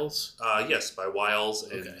Wiles? Yes, by Wiles.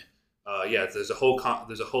 And, okay. There's a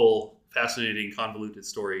whole fascinating convoluted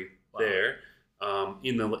story there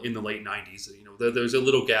in the late 90s. There's a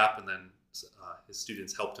little gap, and then his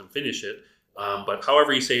students helped him finish it. But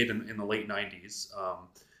however you say it, in the late 90s,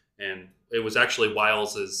 and it was actually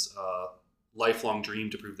Wiles's lifelong dream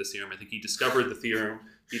to prove this theorem. I think he discovered the theorem.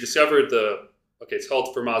 He discovered it's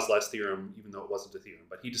called Fermat's last theorem, even though it wasn't a theorem.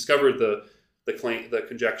 But he discovered the the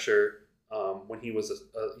conjecture when he was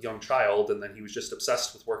a young child, and then he was just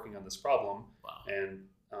obsessed with working on this problem. Wow. And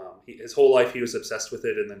his whole life he was obsessed with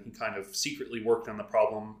it, and then he kind of secretly worked on the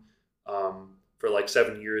problem for like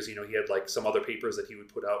 7 years. He had like some other papers that he would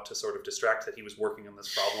put out to sort of distract that he was working on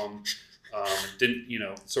this problem. Didn't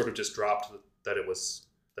sort of just dropped that it was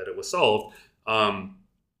solved.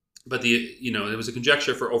 But it was a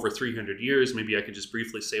conjecture for over 300 years. Maybe I could just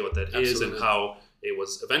briefly say what that Absolutely. is and how it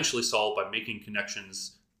was eventually solved by making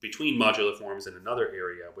connections between modular forms in another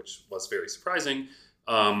area, which was very surprising.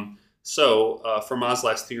 So Fermat's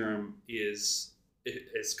last theorem is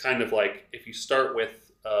kind of like, if you start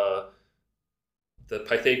with the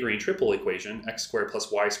Pythagorean triple equation, x squared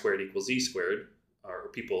plus y squared equals z squared, or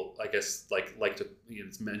people, I guess, like to,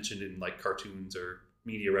 it's mentioned in like cartoons or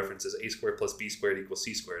media references, a squared plus b squared equals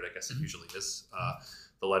c squared, I guess it usually is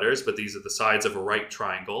the letters, but these are the sides of a right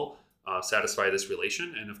triangle, satisfy this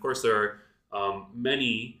relation. And of course there are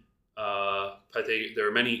many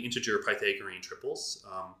integer Pythagorean triples,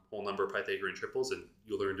 whole number Pythagorean triples, and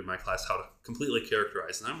you learned in my class how to completely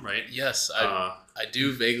characterize them, right? Yes, I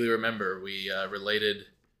do vaguely remember we related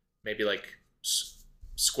maybe like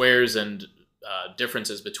squares and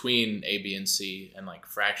differences between A, B, and C, and like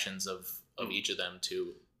fractions of each of them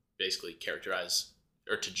to basically characterize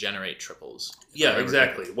or to generate triples. Yeah,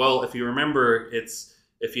 exactly. Well, if you remember,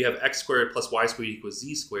 if you have x squared plus y squared equals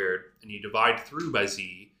z squared, and you divide through by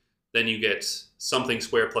z, then you get something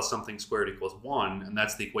squared plus something squared equals 1, and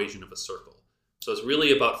that's the equation of a circle. So it's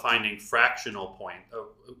really about finding fractional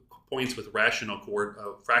points with fractional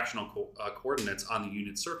coordinates on the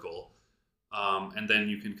unit circle, and then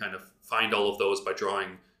you can kind of find all of those by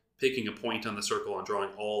picking a point on the circle and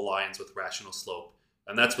drawing all lines with rational slope.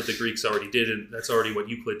 And that's what the Greeks already did, and that's already what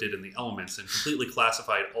Euclid did in the Elements, and completely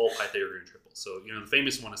classified all Pythagorean triples. So, the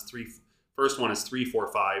famous one is first one is 3,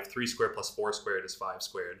 4, 5. 3 squared plus 4 squared is 5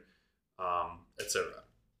 squared, etc.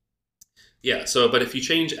 Yeah, but if you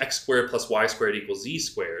change x squared plus y squared equals z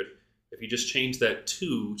squared, if you just change that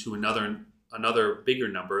 2 to another bigger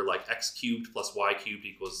number, like x cubed plus y cubed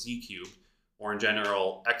equals z cubed, or in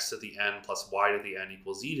general, x to the n plus y to the n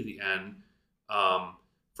equals z to the n,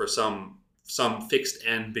 for some fixed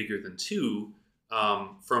n bigger than 2,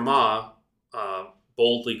 Fermat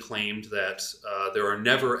boldly claimed that there are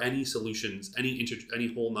never any solutions,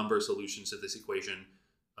 any whole number solutions to this equation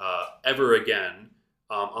ever again,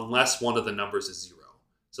 unless one of the numbers is 0.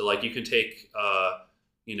 So like you can take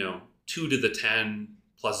 2 to the 10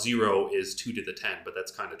 plus 0 is 2 to the 10, but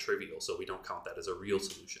that's kind of trivial, so we don't count that as a real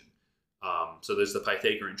solution. So there's the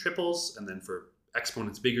Pythagorean triples, and then for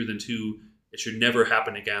exponents bigger than 2, it should never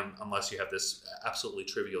happen again unless you have this absolutely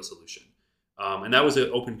trivial solution. And that was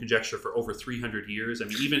an open conjecture for over 300 years. I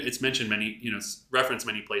mean, even it's mentioned referenced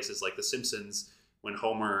many places, like The Simpsons, when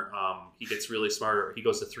Homer, he gets really smart, or he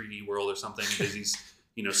goes to 3D World or something, there's these,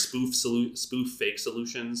 spoof fake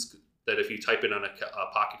solutions that if you type it on a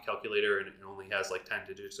pocket calculator and it only has like 10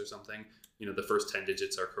 digits or something, the first 10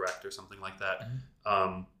 digits are correct or something like that.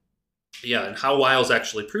 Mm-hmm. And how Wiles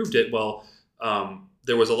actually proved it, well,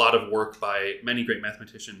 there was a lot of work by many great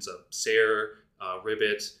mathematicians, Sayre,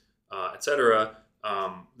 Ribbit, etc.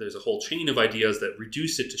 There's a whole chain of ideas that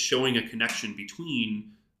reduce it to showing a connection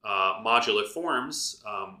between modular forms,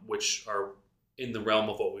 which are in the realm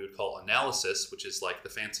of what we would call analysis, which is like the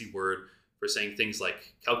fancy word for saying things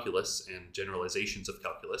like calculus and generalizations of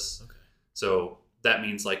calculus. Okay. So that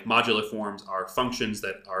means like modular forms are functions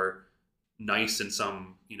that are nice in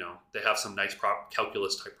some, they have some nice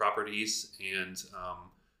calculus type properties, and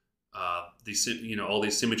these, all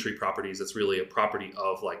these symmetry properties. That's really a property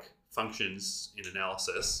of like functions in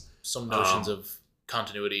analysis. Some notions of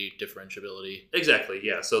continuity, differentiability. Exactly.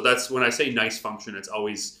 Yeah. So that's when I say nice function, it's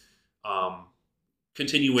always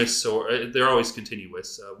continuous, or they're always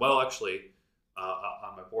continuous. Actually,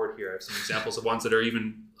 on my board here, I have some examples of ones that are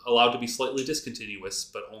even allowed to be slightly discontinuous,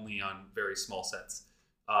 but only on very small sets.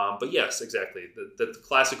 But yes, exactly. The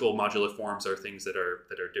classical modular forms are things that are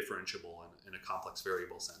differentiable in a complex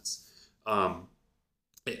variable sense,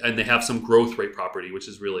 and they have some growth rate property, which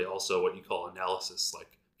is really also what you call analysis,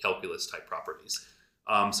 like calculus type properties.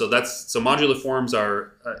 So modular forms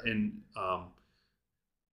are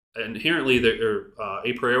inherently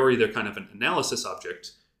a priori they're kind of an analysis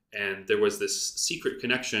object, and there was this secret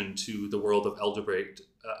connection to the world of algebraic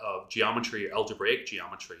geometry.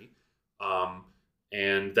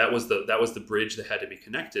 And that was the bridge that had to be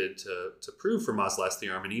connected to prove Fermat's last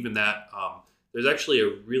theorem. And even that, there's actually a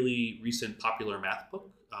really recent popular math book,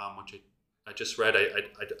 which I just read.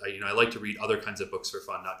 I like to read other kinds of books for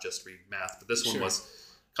fun, not just read math. But this one was,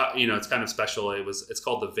 it's kind of special. It's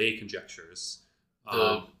called the Weil conjectures.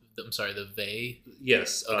 The I'm sorry, the Weil?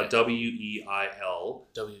 Yes, Okay. Weil.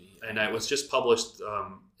 W-E. And it was just published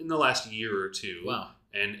in the last year or two. Wow.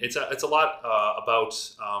 And it's a lot about.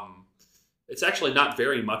 It's actually not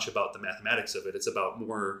very much about the mathematics of it. It's about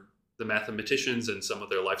more the mathematicians and some of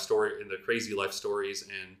their life story and their crazy life stories.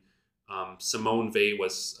 And Simone Weil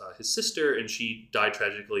was his sister, and she died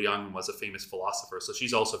tragically young and was a famous philosopher. So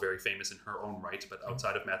she's also very famous in her own right, but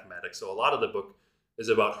outside of mathematics. So a lot of the book is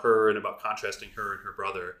about her and about contrasting her and her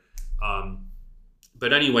brother.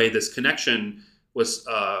 But anyway, this connection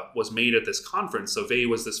was made at this conference. So Weil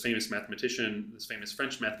was this famous mathematician, this famous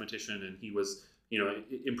French mathematician, and he was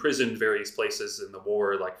imprisoned various places in the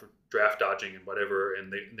war, like for draft dodging and whatever.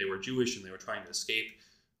 And they were Jewish and they were trying to escape.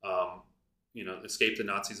 Escape the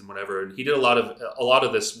Nazis and whatever. And he did a lot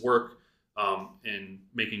of this work in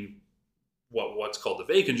making what's called the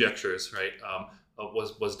Weil conjectures, right?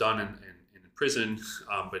 Was done in prison,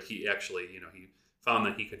 but he actually, he found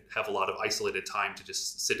that he could have a lot of isolated time to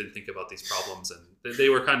just sit and think about these problems, and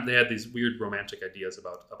they had these weird romantic ideas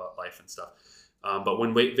about life and stuff. But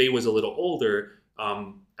when Weil was a little older,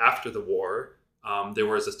 after the war, there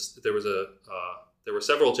were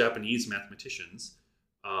several Japanese mathematicians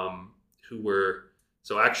who were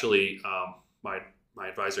my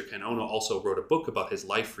advisor Ken Ono also wrote a book about his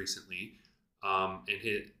life recently, and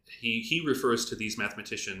he refers to these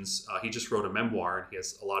mathematicians. He just wrote a memoir, and he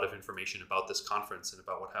has a lot of information about this conference and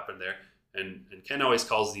about what happened there. And Ken always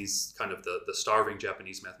calls these kind of the starving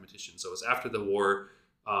Japanese mathematicians. So it was after the war.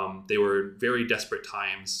 They were very desperate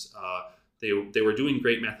times. They were doing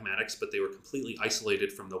great mathematics, but they were completely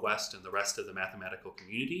isolated from the West and the rest of the mathematical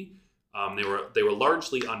community. They were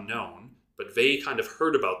largely unknown, but Weil kind of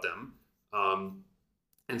heard about them.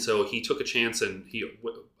 And so he took a chance, and he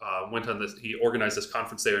went on this. He organized this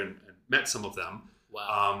conference there and met some of them.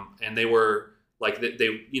 Wow. And they were like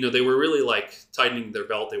they were really like tightening their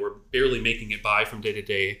belt. They were barely making it by from day to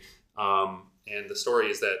day. And the story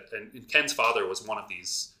is that and Ken's father was one of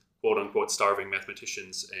these quote unquote starving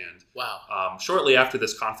mathematicians. And wow. Shortly after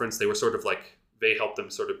this conference, they were sort of like they helped them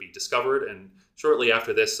sort of be discovered. And shortly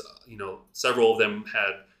after this, several of them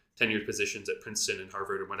had tenured positions at Princeton and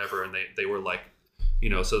Harvard or whatever, and they were like.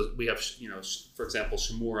 So we have, for example,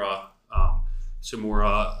 Shimura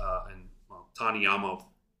and Taniyama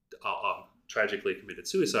tragically committed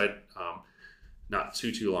suicide not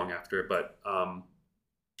too long after. But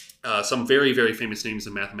some very, very famous names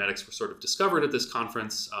in mathematics were sort of discovered at this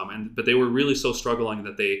conference, but they were really so struggling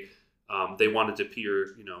that they wanted to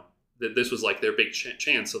appear, that this was like their big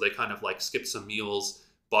chance. So they kind of like skipped some meals,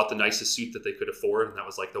 bought the nicest suit that they could afford, and that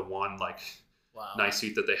was like the one Wow. nice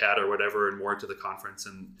suit that they had or whatever, and wore it to the conference.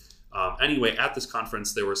 And anyway, at this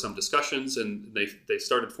conference, there were some discussions, and they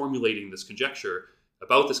started formulating this conjecture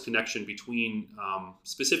about this connection between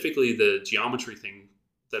specifically the geometry thing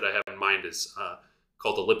that I have in mind is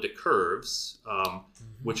called elliptic curves,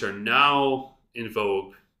 which are now in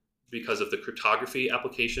vogue because of the cryptography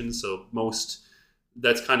applications. So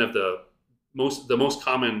that's kind of the most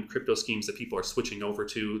common crypto schemes that people are switching over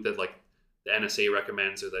to, that like the NSA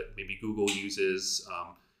recommends, or that maybe Google uses,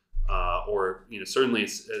 or certainly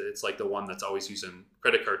it's like the one that's always using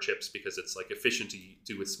credit card chips because it's like efficient to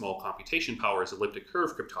do with small computation power, is elliptic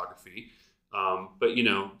curve cryptography. But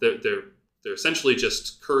they're essentially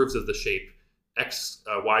just curves of the shape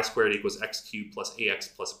y squared equals x cubed plus ax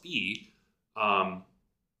plus b, and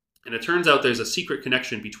it turns out there's a secret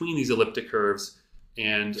connection between these elliptic curves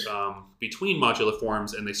and between modular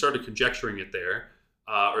forms, and they started conjecturing it there.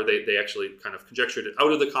 Or they actually kind of conjectured it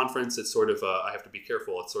out of the conference. It's sort of I have to be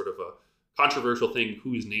careful. It's sort of a controversial thing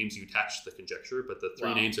whose names you attach to the conjecture, but the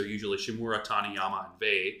three names are usually Shimura, Taniyama, and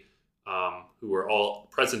Weil, who were all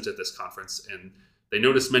present at this conference, and they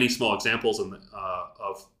noticed many small examples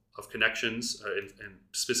of connections in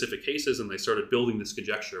specific cases, and they started building this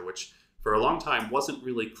conjecture, which for a long time wasn't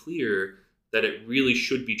really clear that it really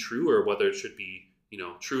should be true, or whether it should be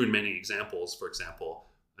true in many examples, for example.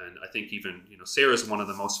 And I think even Sarah is one of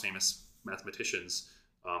the most famous mathematicians,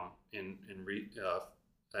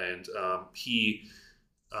 he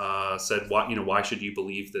said, why should you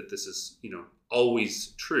believe that this is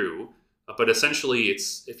always true? But essentially,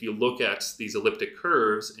 it's if you look at these elliptic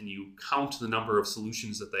curves and you count the number of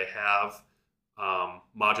solutions that they have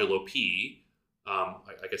modulo p.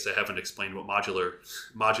 I guess I haven't explained what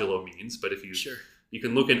modulo means, but if you Sure. You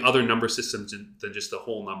can look in other number systems than just the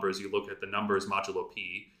whole numbers. You look at the numbers modulo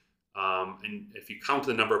p. And if you count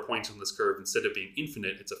the number of points on this curve, instead of being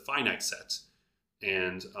infinite, it's a finite set.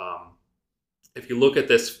 And if you look at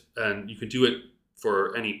this, and you can do it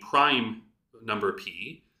for any prime number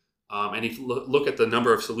p, And if you look at the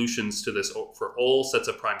number of solutions to this for all sets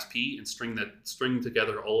of primes P and string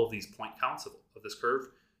together all of these point counts of this curve,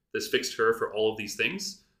 this fixed curve for all of these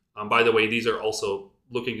things. By the way, these are also,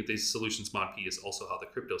 looking at these solutions mod P is also how the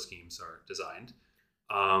crypto schemes are designed.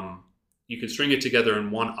 You can string it together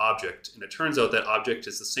in one object, and it turns out that object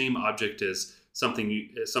is the same object as something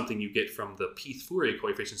you get from the Pth Fourier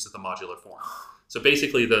coefficients of the modular form. So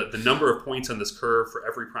basically, the number of points on this curve for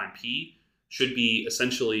every prime P should be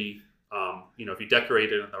essentially, if you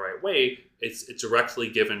decorate it in the right way, it's directly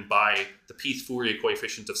given by the Pth Fourier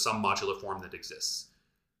coefficient of some modular form that exists.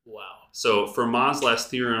 Wow. So for Mann's last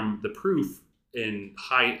theorem, the proof in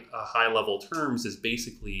high level terms is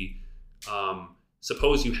basically,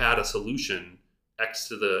 suppose you had a solution x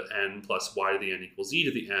to the n plus y to the n equals z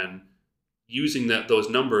to the n. Using those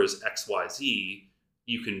numbers x, y, z,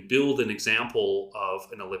 you can build an example of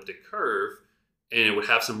an elliptic curve, and it would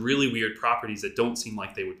have some really weird properties that don't seem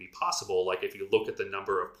like they would be possible. Like if you look at the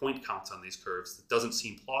number of point counts on these curves, it doesn't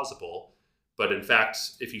seem plausible. But in fact,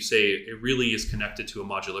 if you say it really is connected to a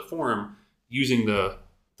modular form, using the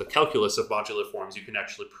calculus of modular forms, you can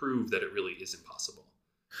actually prove that it really is impossible.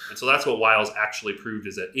 And so that's what Wiles actually proved,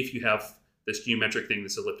 is that if you have this geometric thing,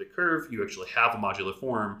 this elliptic curve, you actually have a modular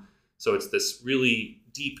form. So it's this really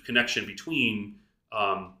deep connection between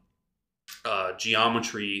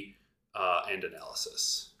geometry and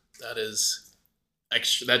analysis.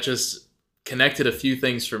 That just connected a few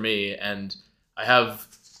things for me. And I have,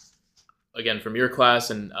 again, from your class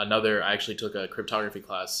and another, I actually took a cryptography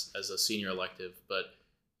class as a senior elective, but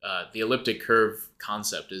the elliptic curve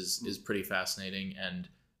concept is pretty fascinating. And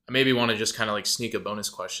I maybe want to just kind of like sneak a bonus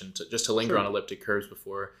question to linger on elliptic curves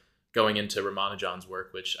before going into Ramanujan's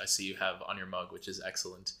work, which I see you have on your mug, which is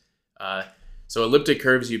excellent. So elliptic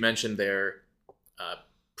curves, you mentioned they're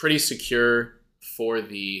pretty secure for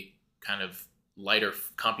the kind of lighter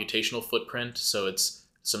computational footprint. So it's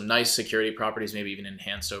some nice security properties, maybe even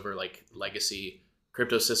enhanced over like legacy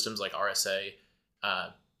crypto systems like RSA.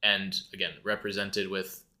 And again, represented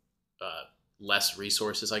with less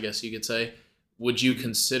resources, I guess you could say. Would you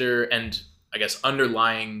consider, and I guess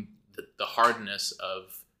underlying the hardness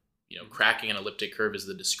of cracking an elliptic curve is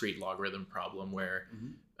the discrete logarithm problem, where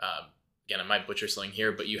again, I might butcher something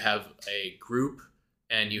here, but you have a group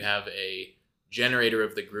and you have a generator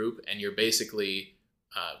of the group, and you're basically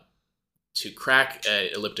to crack an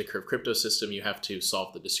elliptic curve crypto system, you have to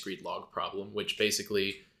solve the discrete log problem, which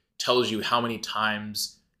basically tells you how many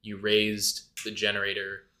times you raised the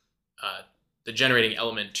generating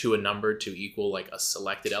element to a number to equal like a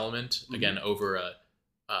selected element, again, over a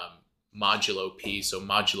modulo P. So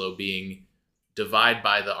modulo being divide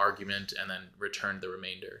by the argument and then return the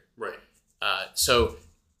remainder. Right. So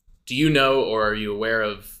do you know, or are you aware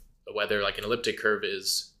of whether like an elliptic curve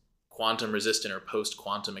is quantum resistant or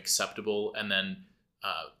post-quantum acceptable? And then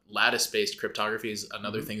lattice-based cryptography is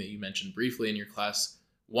another thing that you mentioned briefly in your class.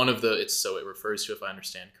 One of it refers to, if I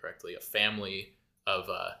understand correctly, a family of,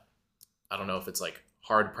 I don't know if it's like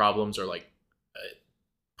hard problems or like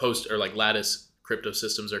lattice crypto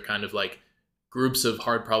systems are kind of like groups of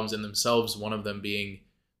hard problems in themselves. One of them being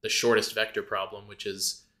the shortest vector problem, which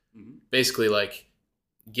is basically like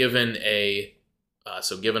given a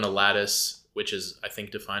lattice, which is I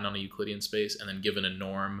think defined on a Euclidean space, and then given a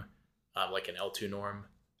norm, like an L2 norm.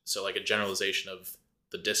 So like a generalization of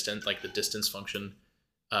the distance, like the distance function.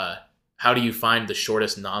 How do you find the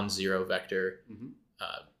shortest non-zero vector?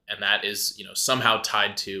 And that is, somehow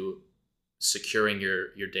tied to securing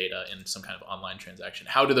your data in some kind of online transaction.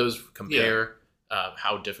 How do those compare? Yeah.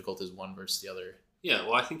 How difficult is one versus the other? Yeah,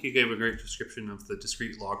 well, I think you gave a great description of the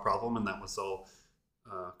discrete log problem, and that was all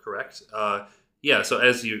correct. So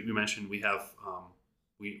as you mentioned, we have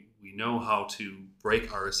we know how to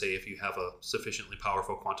break RSA if you have a sufficiently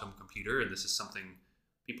powerful quantum computer, and this is something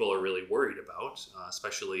people are really worried about,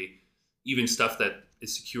 especially even stuff that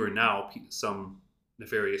is secure now. Some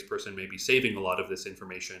nefarious person may be saving a lot of this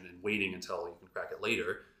information and waiting until you can crack it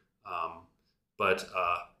later.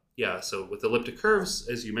 So with elliptic curves,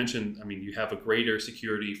 as you mentioned, I mean, you have a greater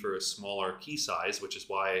security for a smaller key size, which is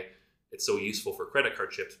why it's so useful for credit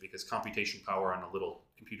card chips, because computation power on a little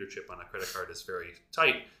computer chip on a credit card is very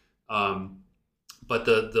tight. But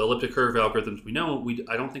the elliptic curve algorithms we know,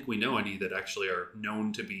 I don't think we know any that actually are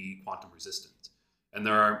known to be quantum resistant. And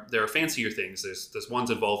there are fancier things. There's ones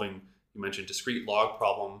involving, you mentioned, discrete log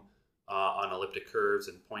problem on elliptic curves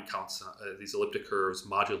and point counts. These elliptic curves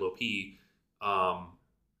modulo P.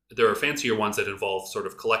 There are fancier ones that involve sort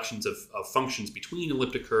of collections of functions between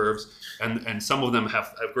elliptic curves, and some of them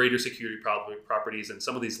have greater security properties. And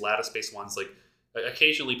some of these lattice-based ones, like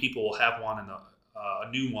occasionally people will have one and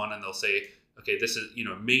a new one, and they'll say, okay, this is,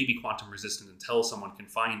 may be quantum resistant until someone can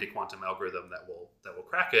find a quantum algorithm that will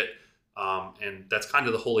crack it. And that's kind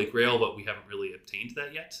of the holy grail, but we haven't really obtained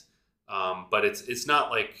that yet. But it's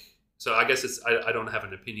not like, so I guess I don't have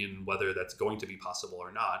an opinion whether that's going to be possible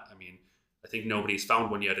or not. I mean, I think nobody's found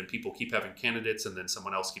one yet, and people keep having candidates, and then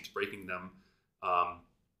someone else keeps breaking them.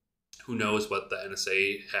 Who knows what the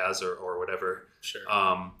NSA has or whatever. Sure.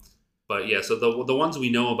 But yeah, so the ones we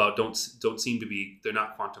know about don't seem to be, they're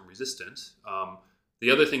not quantum resistant. The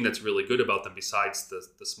other thing that's really good about them, besides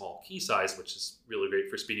the small key size, which is really great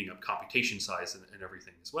for speeding up computation size and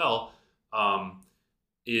everything as well,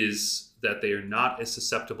 is that they are not as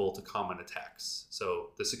susceptible to common attacks. So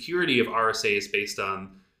the security of RSA is based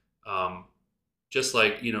on, just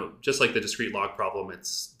like the discrete log problem,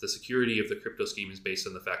 it's the security of the crypto scheme is based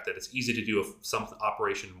on the fact that it's easy to do some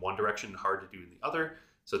operation in one direction and hard to do in the other.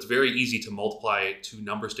 So it's very easy to multiply two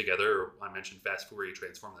numbers together. I mentioned fast Fourier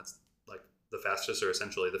transform. That's like the fastest, or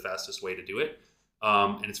essentially the fastest way to do it.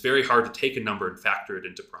 And it's very hard to take a number and factor it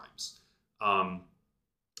into primes.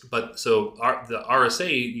 But so the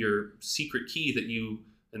RSA, your secret key that you,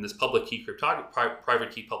 in this public key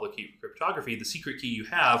private key, public key cryptography, the secret key you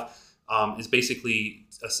have is basically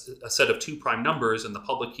a set of two prime numbers, and the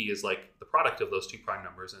public key is like the product of those two prime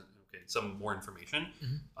numbers, and some more information.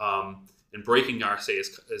 And breaking RSA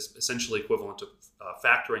is essentially equivalent to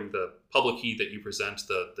factoring the public key that you present,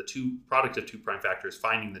 the two product of two prime factors,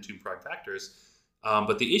 finding the two prime factors.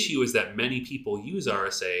 But the issue is that many people use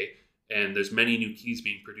RSA, and there's many new keys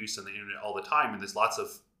being produced on the internet all the time, and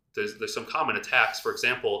there's some common attacks. For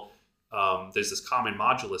example, there's this common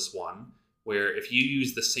modulus one, where if you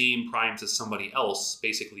use the same primes as somebody else,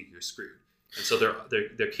 basically you're screwed. And so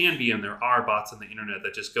there can be, and there are bots on the internet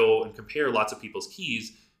that just go and compare lots of people's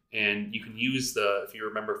keys, and you can use if you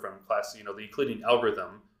remember from class, the Euclidean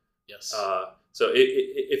algorithm. Yes. So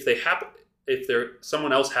if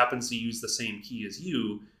someone else happens to use the same key as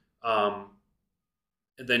you,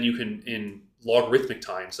 then you can, in logarithmic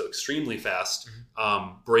time, so extremely fast,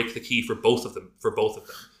 break the key for both of them.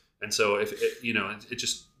 And so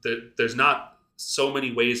there's not so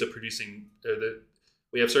many ways of producing.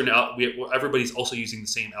 We have everybody's also using the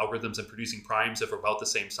same algorithms and producing primes of about the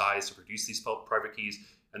same size to produce these private keys,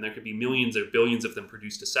 and there could be millions or billions of them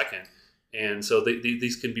produced a second. And so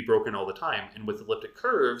these can be broken all the time. And with elliptic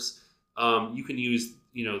curves, you can use,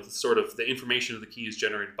 sort of the information of the key is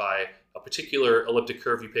generated by a particular elliptic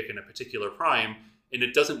curve you pick in a particular prime, and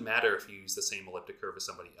it doesn't matter if you use the same elliptic curve as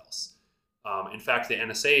somebody else. In fact, the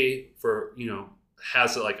NSA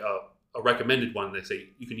has like a recommended one. They say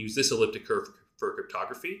you can use this elliptic curve for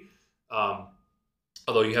cryptography,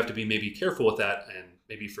 although you have to be maybe careful with that, and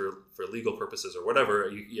maybe for legal purposes or whatever,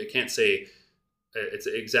 you can't say it's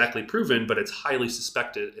exactly proven, but it's highly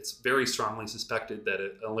suspected. It's very strongly suspected that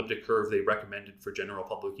an elliptic curve they recommended for general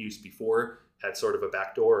public use before had sort of a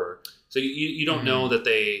backdoor. So you don't know that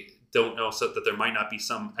they don't know, so that there might not be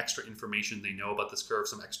some extra information they know about this curve,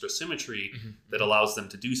 some extra symmetry that allows them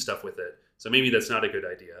to do stuff with it. So maybe that's not a good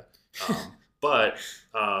idea. But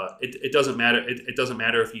it doesn't matter. It doesn't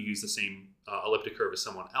matter if you use the same elliptic curve as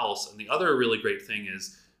someone else. And the other really great thing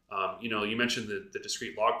is, you mentioned the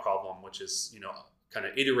discrete log problem, which is, kind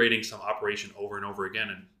of iterating some operation over and over again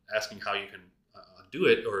and asking how you can do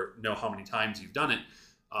it, or know how many times you've done it.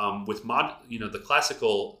 With the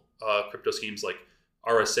classical crypto schemes like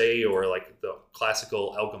RSA, or like the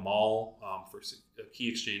classical Al-Gamal for key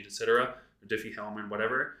exchange, etc., or Diffie-Hellman,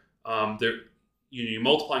 whatever. You're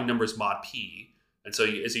multiplying numbers mod p, and so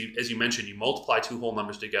as you mentioned, you multiply two whole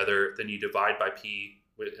numbers together, then you divide by p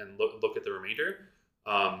and look at the remainder.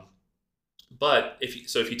 But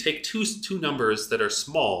if you take two numbers that are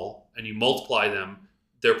small and you multiply them,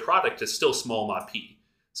 their product is still small mod p.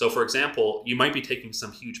 So for example, you might be taking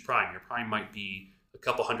some huge prime. Your prime might be a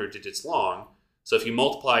couple hundred digits long. So if you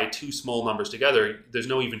multiply two small numbers together, there's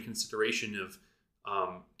no even consideration of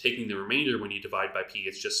taking the remainder when you divide by p.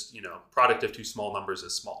 It's just, product of two small numbers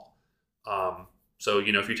is small. So,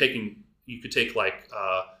 if you're taking, you could take like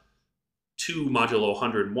 2 modulo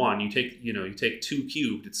 101, you take 2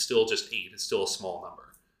 cubed, it's still just 8. It's still a small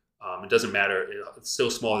number. It doesn't matter. It's still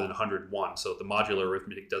smaller than 101. So the modular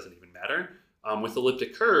arithmetic doesn't even matter. With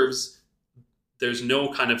elliptic curves, there's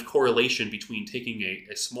no kind of correlation between taking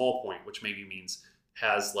a small point, which maybe means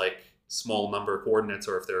has like small number coordinates,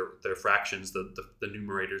 or if they're fractions, the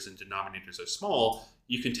numerators and denominators are small,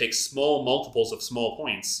 you can take small multiples of small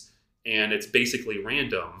points, and it's basically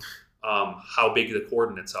random how big the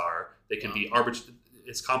coordinates are. They can be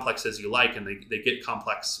as complex as you like, and they get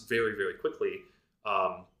complex very, very quickly.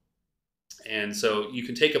 And so you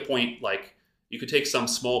can take a point like, you could take some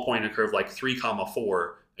small point in a curve like 3,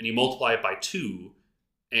 4, and you multiply it by 2,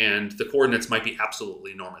 and the coordinates might be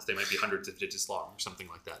absolutely enormous. They might be hundreds of digits long or something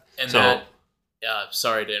like that. And so, that,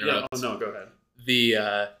 sorry to interrupt. Yeah, oh no, go ahead.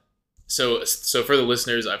 So for the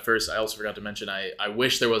listeners, I also forgot to mention, I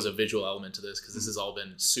wish there was a visual element to this, because this has all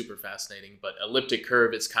been super fascinating. But elliptic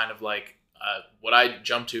curve, it's kind of like what I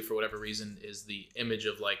jump to for whatever reason is the image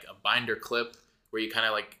of like a binder clip, where you kind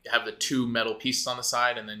of like have the 2 metal pieces on the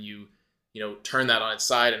side, and then you turn that on its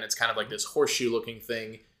side, and it's kind of like this horseshoe looking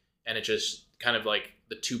thing, and it just kind of like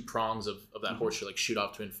the 2 prongs of that horseshoe like shoot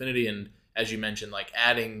off to infinity. And as you mentioned, like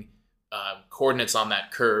adding coordinates on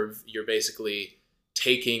that curve, you're basically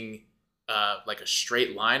taking like a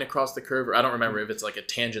straight line across the curve, or I don't remember if it's like a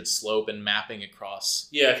tangent slope, and mapping across.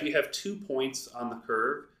 Yeah, if you have 2 points on the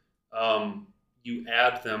curve, you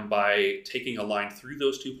add them by taking a line through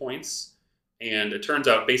those 2 points. And it turns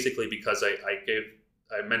out, basically, because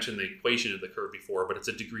I mentioned the equation of the curve before, but it's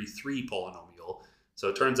a degree 3 polynomial. So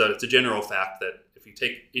it turns out it's a general fact that if you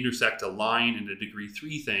intersect a line in a degree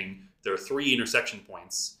 3 thing, there are 3 intersection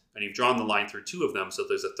points, and you've drawn the line through 2 of them, so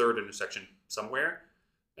there's a 3rd intersection somewhere.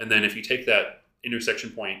 And then if you take that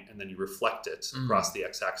intersection point and then you reflect it across the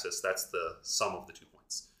x-axis, that's the sum of the 2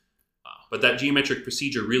 points. Wow. But that geometric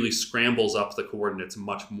procedure really scrambles up the coordinates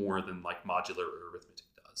much more than like modular arithmetic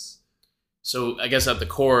does. So I guess at the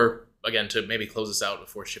core, again, to maybe close this out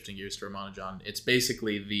before shifting gears to Ramanujan, it's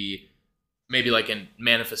basically maybe like a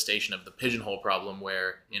manifestation of the pigeonhole problem,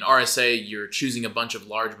 where in RSA you're choosing a bunch of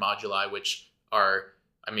large moduli, which are,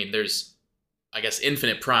 there's, I guess,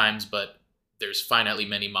 infinite primes, but there's finitely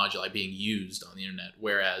many moduli being used on the internet.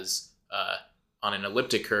 Whereas on an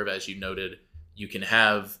elliptic curve, as you noted, you can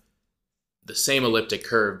have the same elliptic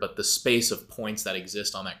curve, but the space of points that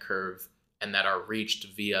exist on that curve and that are reached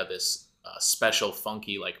via this special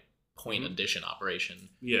funky like point addition operation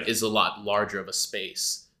is a lot larger of a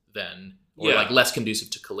space than, or like less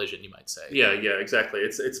conducive to collision, you might say. Yeah, exactly.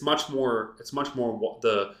 It's much more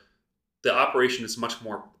the operation is much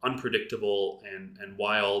more unpredictable and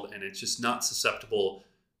wild, and it's just not susceptible.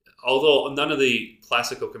 Although none of the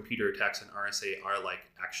classical computer attacks in RSA are like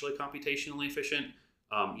actually computationally efficient,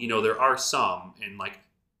 there are some, and like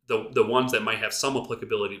the ones that might have some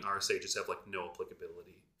applicability in RSA just have like no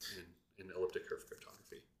applicability in elliptic curve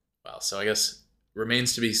cryptography. Wow. So I guess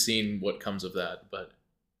remains to be seen what comes of that, but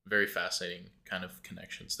very fascinating kind of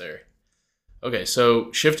connections there. Okay,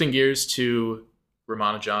 so shifting gears to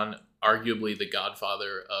Ramanujan, arguably the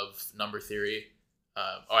godfather of number theory.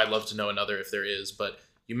 I'd love to know another if there is, but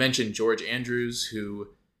you mentioned George Andrews, who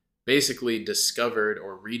basically discovered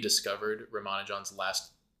or rediscovered Ramanujan's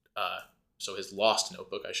his lost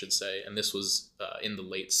notebook, I should say, and this was in the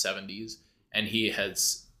late 70s, and he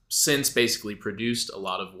has since basically produced a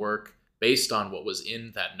lot of work based on what was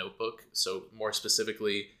in that notebook. So more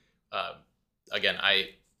specifically, again, I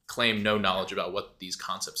claim no knowledge about what these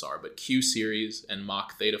concepts are, but Q series and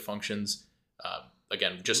Mach theta functions,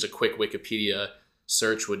 again, just a quick Wikipedia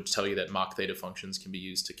search would tell you that Mach theta functions can be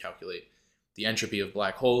used to calculate the entropy of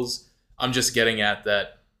black holes. I'm just getting at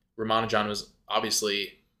that Ramanujan was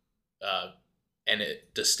obviously an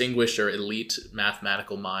distinguished or elite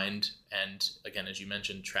mathematical mind, and again, as you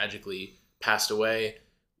mentioned, tragically passed away.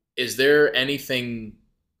 Is there anything,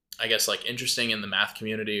 I guess, like interesting in the math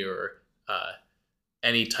community, or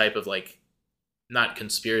any type of like, not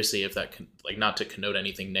conspiracy, if that like, not to connote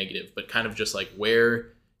anything negative, but kind of just like,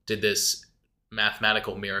 where did this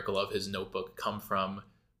mathematical miracle of his notebook come from?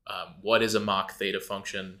 What is a Mach theta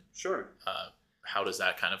function? Sure. How does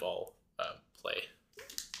that kind of all play?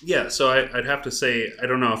 Yeah, so I'd have to say, I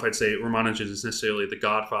don't know if I'd say Ramanujan is necessarily the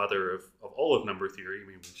godfather of all of number theory. I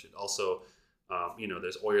mean, we should also,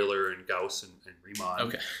 there's Euler and Gauss and Riemann.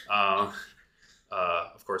 Okay.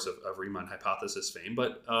 Of course, of Riemann hypothesis fame,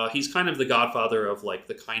 but he's kind of the godfather of like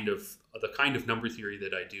the kind of number theory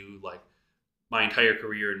that I do. Like my entire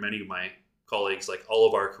career, and many of my colleagues, like all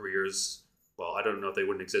of our careers. Well, I don't know if they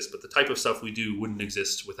wouldn't exist, but the type of stuff we do wouldn't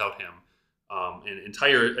exist without him. And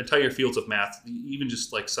entire fields of math, even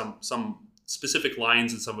just like some specific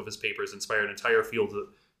lines in some of his papers, inspired entire fields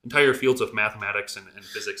of mathematics and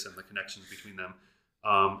physics and the connections between them.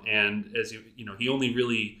 And as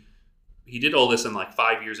he did all this in like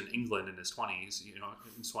 5 years in England in his 20s. In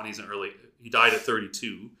his 20s and early. He died at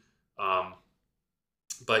 32.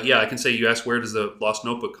 But yeah, I can say, you asked where does the Lost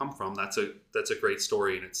Notebook come from? That's a great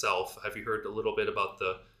story in itself. Have you heard a little bit about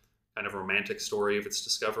the kind of romantic story of its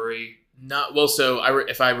discovery? Not well. So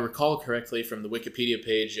if I recall correctly from the Wikipedia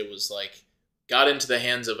page, it was like got into the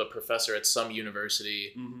hands of a professor at some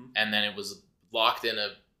university, and then it was locked in a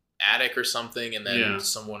attic or something, and then Yeah.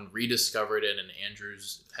 someone rediscovered it, and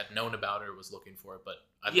Andrews had known about it or was looking for it. But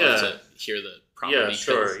I'd Yeah. love to hear the proper Yeah, details.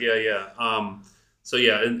 sure. Yeah. So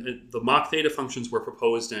yeah, and the mock theta functions were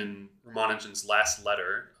proposed in Ramanujan's last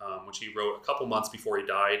letter, which he wrote a couple months before he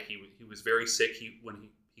died. He was very sick. When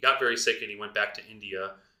he got very sick, and he went back to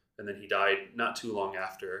India, and then he died not too long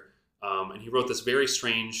after. And he wrote this very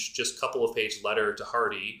strange, just couple of page letter to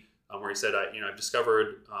Hardy, where he said, I've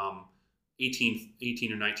discovered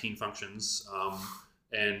 18 or 19 functions,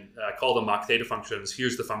 and I call them mock theta functions.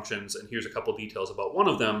 Here's the functions, and here's a couple details about one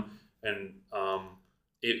of them. And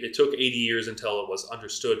it took 80 years until it was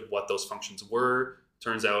understood what those functions were.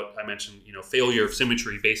 Turns out, I mentioned, failure of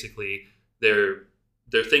symmetry. Basically, they're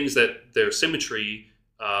things that their symmetry,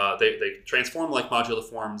 they transform like modular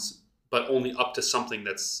forms, but only up to something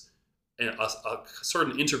that's a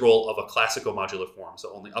certain integral of a classical modular form.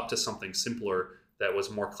 So only up to something simpler that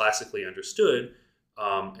was more classically understood.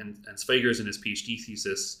 And Svagers in his PhD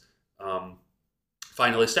thesis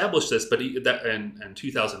finally established this, but in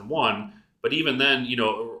 2001. But even then,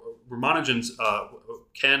 Ramanujan's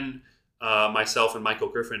Ken, myself, and Michael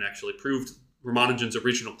Griffin actually proved Ramanujan's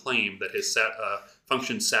original claim that his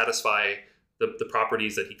functions satisfy the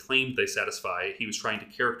properties that he claimed they satisfy. He was trying to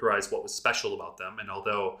characterize what was special about them, and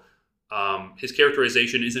although his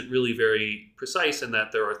characterization isn't really very precise, in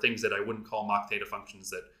that there are things that I wouldn't call mock theta functions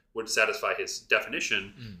that would satisfy his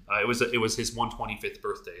definition. It was his 125th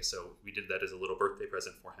birthday, so we did that as a little birthday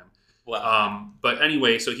present for him. Wow. But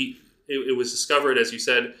anyway, so it was discovered, as you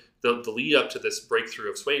said, the lead up to this breakthrough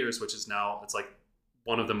of Swayers, which is now, it's like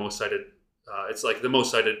one of the most cited, it's like the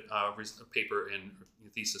most cited paper in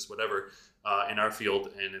thesis, whatever, in our field,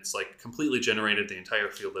 and it's like completely generated the entire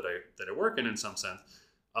field that I work in some sense.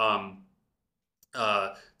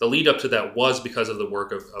 The lead up to that was because of the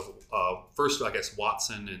work of first, I guess,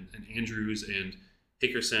 Watson and Andrews and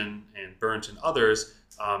Hickerson and Burnt and others,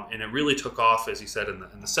 and it really took off, as you said, in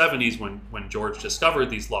the 70s when George discovered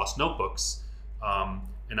these lost notebooks.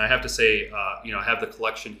 And I have to say, I have the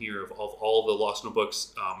collection here of all the lost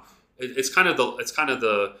notebooks. It's kind of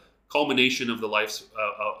the culmination of the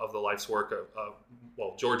life's work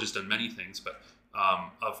of George has done many things, but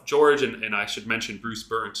of George and I should mention Bruce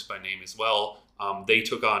Burnt by name as well. They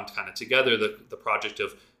took on kind of together the project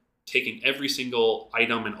of taking every single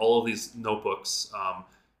item in all of these notebooks.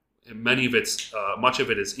 And much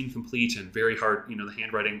of it is incomplete and very hard. The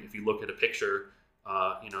handwriting, if you look at a picture,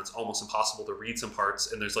 it's almost impossible to read some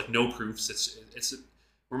parts, and there's like no proofs. It's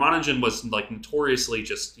Ramanujan was like notoriously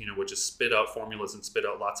would just spit out formulas and spit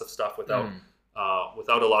out lots of stuff without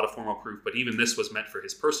a lot of formal proof. But even this was meant for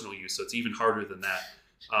his personal use, so it's even harder than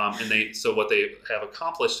that. So what they have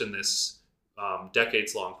accomplished in this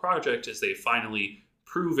decades-long project is they've finally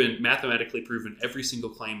mathematically proven every single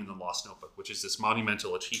claim in the Lost Notebook, which is this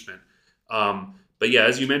monumental achievement. But yeah,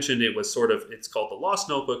 as you mentioned, it's called the Lost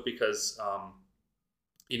Notebook because,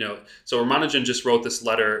 so Ramanujan just wrote this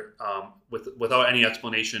letter without any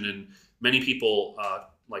explanation, and many people,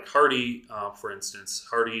 like Hardy, for instance,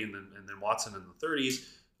 and then Watson in the 30s,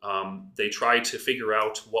 they tried to figure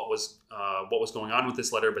out what was going on with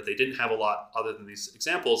this letter, but they didn't have a lot other than these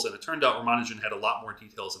examples. And it turned out Ramanujan had a lot more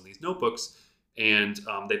details in these notebooks, and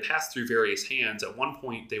they passed through various hands. At one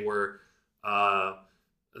point, they were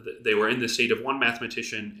in the state of one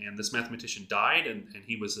mathematician, and this mathematician died, and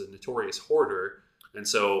he was a notorious hoarder. And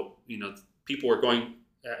so, people were going,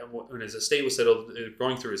 when his estate was settled,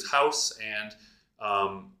 going through his house, and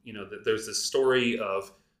there's this story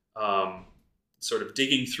of sort of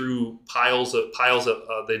digging through piles of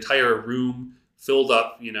the entire room filled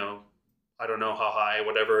up, I don't know how high,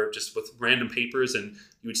 whatever, just with random papers, and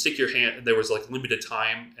you would stick your hand. There was like limited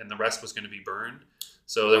time, and the rest was going to be burned.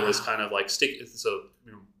 So there was kind of like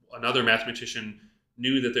another mathematician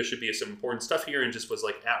knew that there should be some important stuff here, and just was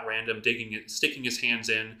like at random sticking his hands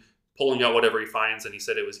in, pulling out whatever he finds. And he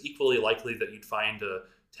said it was equally likely that you'd find a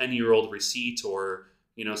 10-year-old receipt or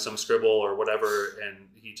some scribble or whatever, and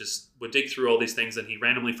he just would dig through all these things, and he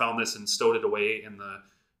randomly found this and stowed it away in the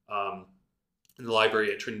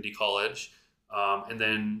library at Trinity College, and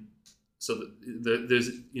then so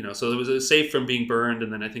it was safe from being burned,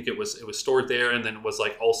 and then I think it was stored there, and then it was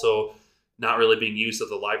like also not really being used, so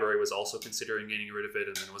the library was also considering getting rid of it,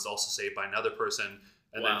 and then it was also saved by another person,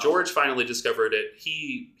 and then George finally discovered it.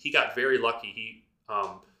 He got very lucky.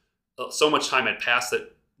 So much time had passed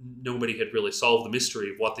that nobody had really solved the mystery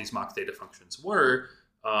of what these mock theta functions were.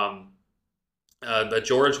 That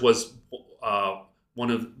George was one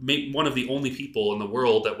of the only people in the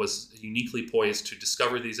world that was uniquely poised to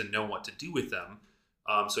discover these and know what to do with them.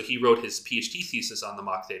 So he wrote his PhD thesis on the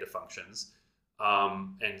mock theta functions.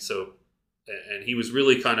 And so and he was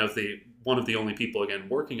really kind of one of the only people, again,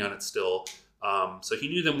 working on it still. So he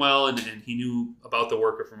knew them well, and he knew about the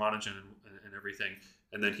work of Ramanujan and everything.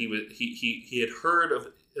 And then he had heard of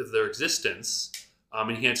their existence,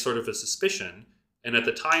 and he had sort of a suspicion. And at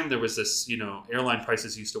the time, there was this, airline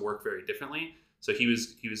prices used to work very differently. So he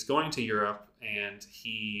was going to Europe, and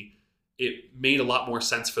it made a lot more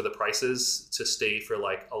sense for the prices to stay for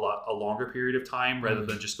like a longer period of time rather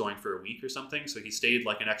than just going for a week or something. So he stayed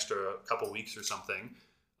like an extra couple weeks or something.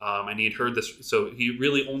 And he had heard this, so he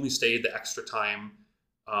really only stayed the extra time,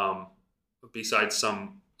 besides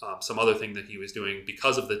some other thing that he was doing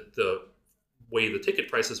because of the way the ticket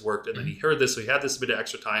prices worked. And then he heard this, so he had this bit of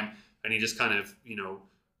extra time, and he just kind of,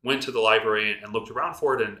 went to the library and looked around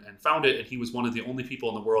for it and found it. And he was one of the only people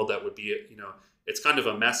in the world that would be, it's kind of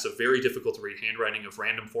a mess of very difficult to read handwriting, of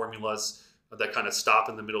random formulas that kind of stop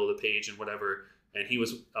in the middle of the page and whatever. And he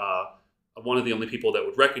was one of the only people that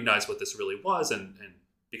would recognize what this really was, and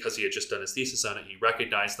because he had just done his thesis on it, he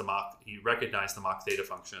recognized the mock theta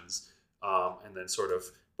functions, and then sort of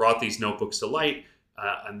brought these notebooks to light.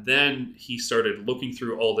 And then he started looking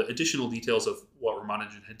through all the additional details of what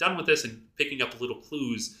Ramanujan had done with this, and picking up little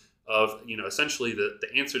clues of, essentially the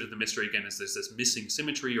answer to the mystery again is there's this missing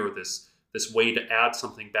symmetry, or this way to add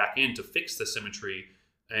something back in to fix the symmetry.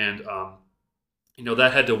 And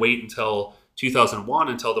that had to wait until 2001,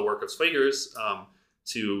 until the work of Zwegers,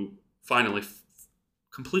 to finally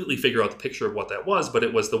completely figure out the picture of what that was. But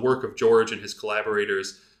it was the work of George and his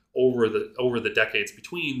collaborators over the decades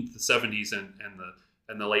between the 70s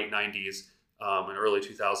and the late 90s and early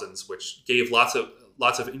 2000s, which gave lots of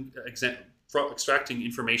extracting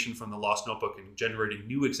information from the lost notebook and generating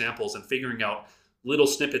new examples and figuring out little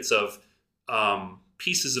snippets of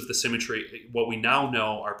pieces of the symmetry. What we now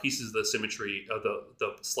know are pieces of the symmetry, of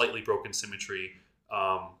the slightly broken symmetry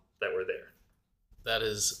that were there. That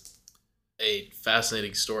is a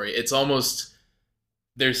fascinating story. It's almost,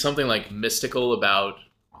 there's something like mystical about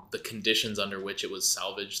the conditions under which it was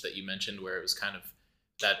salvaged that you mentioned, where it was kind of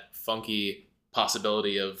that funky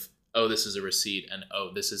possibility of, oh, this is a receipt, and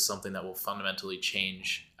oh, this is something that will fundamentally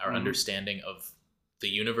change our understanding of the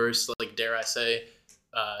universe, like, dare I say,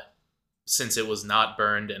 since it was not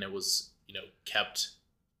burned and it was, kept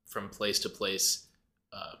from place to place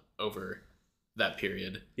over that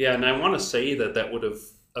period. Yeah, and I want to say that would have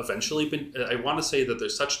eventually been, I want to say that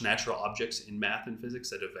there's such natural objects in math and physics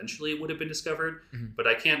that eventually it would have been discovered, but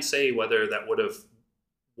I can't say whether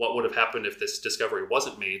what would have happened if this discovery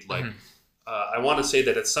wasn't made. Like, I want to say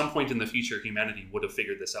that at some point in the future, humanity would have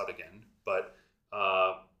figured this out again, but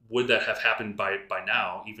would that have happened by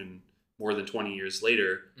now, even more than 20 years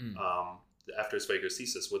later, after Zwegers'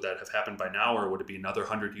 thesis? Would that have happened by now, or would it be another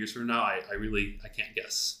 100 years from now? I can't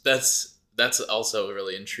guess. That's also a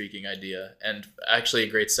really intriguing idea, and actually a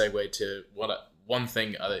great segue to one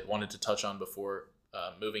thing I wanted to touch on before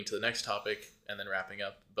moving to the next topic and then wrapping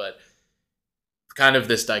up. But kind of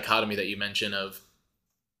this dichotomy that you mentioned of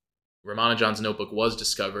Ramanujan's notebook was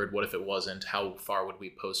discovered. What if it wasn't? How far would we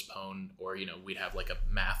postpone? Or, we'd have like a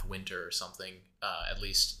math winter or something, at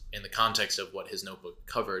least in the context of what his notebook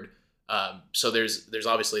covered. So there's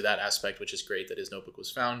obviously that aspect, which is great that his notebook was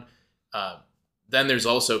found. Then there's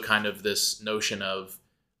also kind of this notion of,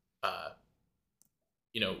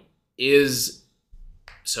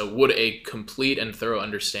 would a complete and thorough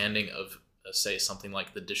understanding of, say, something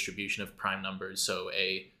like the distribution of prime numbers, so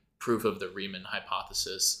a proof of the Riemann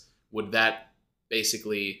hypothesis, would that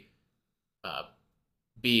basically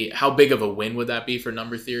be, how big of a win would that be for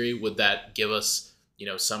number theory? Would that give us,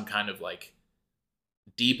 some kind of like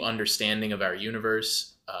deep understanding of our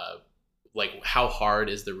universe? Like, how hard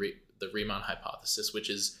is the Riemann hypothesis, which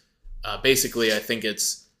is basically, I think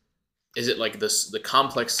is it like this, the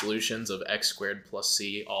complex solutions of x squared plus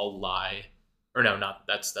c all lie, or no, not,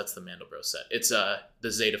 that's the Mandelbrot set. It's the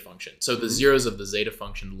zeta function. So the zeros of the zeta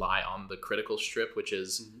function lie on the critical strip, which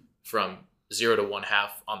is from 0 to 1/2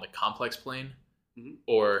 on the complex plane.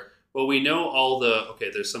 Or, well, we know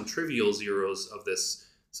there's some trivial zeros of this.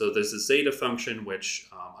 So there's the zeta function, which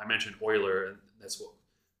I mentioned Euler, and that's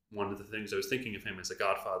one of the things I was thinking of him as a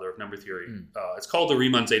godfather of number theory. It's called the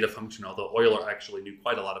Riemann zeta function, although Euler actually knew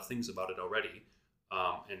quite a lot of things about it already.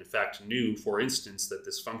 And in fact knew, for instance, that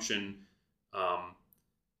this function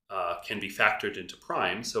can be factored into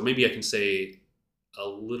prime. So maybe I can say a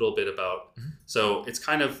little bit about. So it's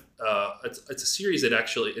kind of it's a series that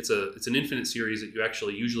actually it's an infinite series that you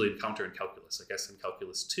actually usually encounter in calculus. I guess in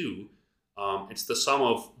calculus 2, it's the sum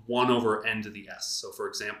of 1 over n to the s. So for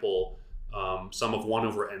example, sum of 1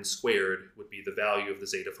 over n squared would be the value of the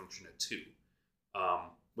zeta function at 2,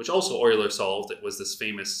 which also Euler solved. It was this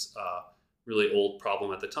famous really old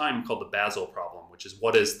problem at the time called the Basel problem, which is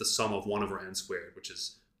what is the sum of 1 over n squared, which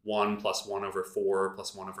is 1 plus 1 over 4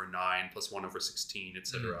 plus 1 over 9 plus 1 over 16,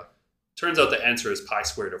 etc. Turns out the answer is pi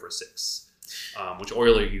squared over 6, which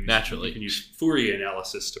Euler used. Naturally. You can use Fourier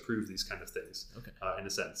analysis to prove these kind of things, in a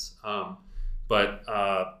sense. And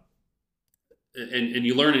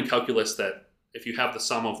you learn in calculus that if you have the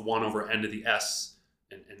sum of 1 over n to the s,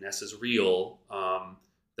 and s is real,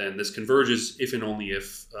 then this converges if and only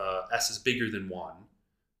if s is bigger than 1.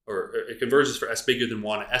 Or it converges for s bigger than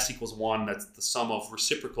 1. S equals 1, that's the sum of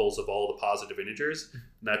reciprocals of all the positive integers. And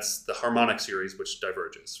that's the harmonic series which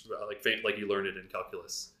diverges, like you learned it in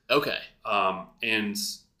calculus. Okay. And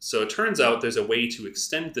so it turns out there's a way to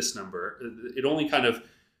extend this number. It only kind of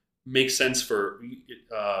makes sense for,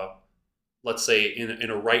 let's say, in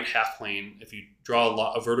a right half plane, if you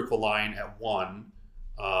draw a vertical line at 1,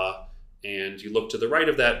 and you look to the right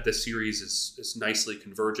of that, the series is nicely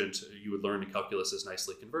convergent. You would learn in calculus is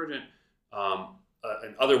nicely convergent.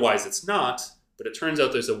 And otherwise it's not, but it turns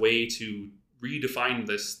out there's a way to redefine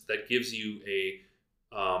this that gives you a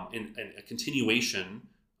continuation,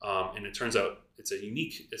 and it turns out it's a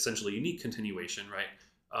essentially unique continuation, right,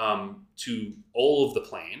 to all of the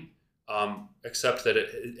plane, except that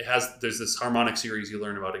there's this harmonic series you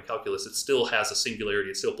learn about in calculus. It still has a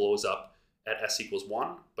singularity. It still blows up at s equals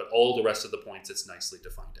 1, but all the rest of the points it's nicely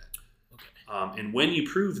defined at. Okay. And when you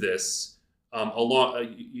prove this, at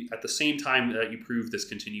the same time that you prove this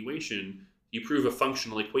continuation, you prove a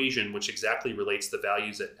functional equation which exactly relates the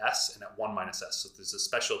values at s and at 1 minus s. So there's a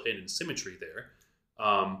special hidden symmetry there.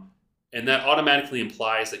 And that automatically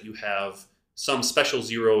implies that you have some special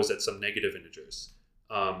zeros at some negative integers.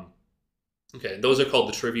 Okay, and those are called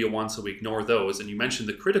the trivia ones, so we ignore those. And you mentioned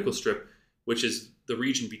the critical strip, which is the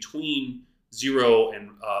region between 0 and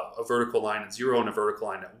a vertical line and 0 and a vertical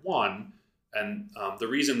line at 1. And the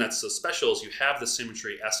reason that's so special is you have the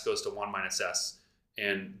symmetry s goes to 1 minus s.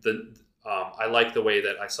 And I like the way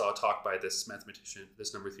that I saw a talk by this mathematician,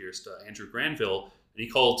 this number theorist, Andrew Granville, and he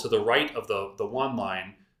called to the right of the 1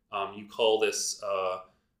 line, you call this,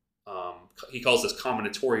 he calls this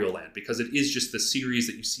combinatorial land, because it is just the series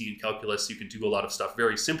that you see in calculus. You can do a lot of stuff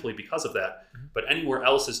very simply because of that, but anywhere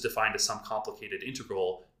else is defined as some complicated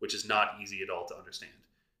integral, which is not easy at all to understand.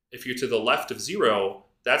 If you're to the left of 0,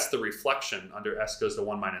 that's the reflection under s goes to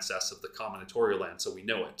 1 minus s of the combinatorial land, so we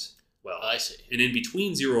know it well. I see. And in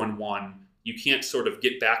between 0 and 1, you can't sort of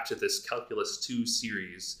get back to this calculus 2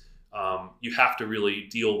 series. You have to really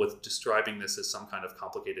deal with describing this as some kind of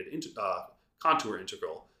complicated contour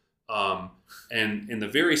integral. And in the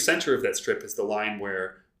very center of that strip is the line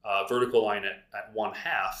where vertical line at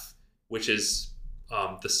 1/2, which is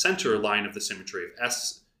the center line of the symmetry. If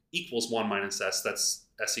s equals 1 minus s, that's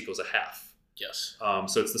s equals 1/2. Yes.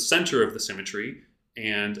 So it's the center of the symmetry.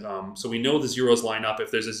 And so we know the zeros line up.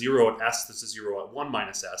 If there's a 0 at s, there's a 0 at 1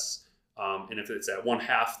 minus s. And if it's at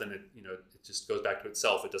 1/2, then it just goes back to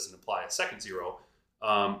itself. It doesn't imply a second 0.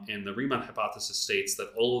 And the Riemann hypothesis states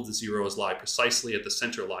that all of the zeros lie precisely at the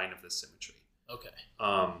center line of this symmetry. Okay.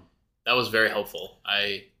 That was very helpful.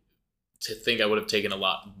 To think I would have taken a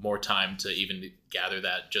lot more time to even gather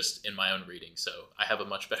that just in my own reading. So I have a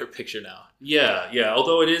much better picture now. Yeah.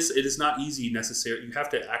 Although it is not easy necessarily. You have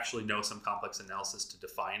to actually know some complex analysis to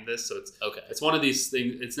define this. So it's one of these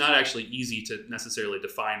things. It's not actually easy to necessarily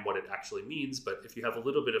define what it actually means. But if you have a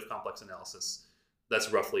little bit of complex analysis,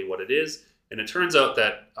 that's roughly what it is. And it turns out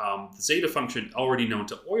that the zeta function already known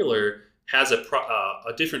to Euler has a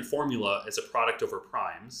different formula as a product over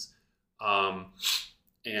primes.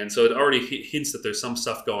 And so it already hints that there's some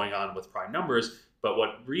stuff going on with prime numbers. But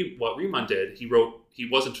what Riemann did, he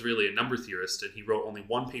wasn't really a number theorist, and he wrote only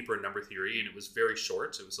one paper in number theory, and it was very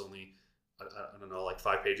short. It was only, I don't know, like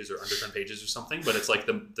 5 pages or under 10 pages or something. But it's like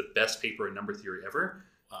the best paper in number theory ever.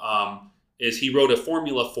 Is he wrote a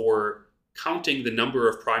formula for counting the number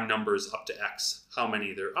of prime numbers up to x, how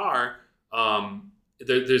many there are.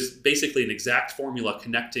 There's basically an exact formula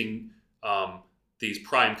connecting these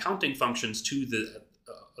prime counting functions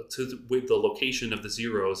with the location of the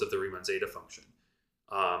zeros of the Riemann zeta function.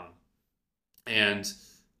 And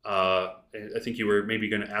I think you were maybe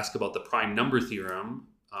going to ask about the prime number theorem.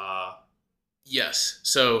 Yes.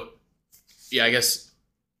 So, yeah, I guess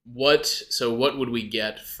what would we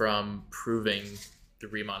get from proving the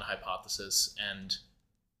Riemann hypothesis, and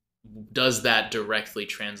does that directly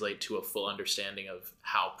translate to a full understanding of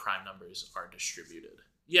how prime numbers are distributed?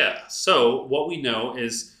 Yeah. So what we know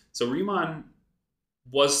is, Riemann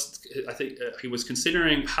he was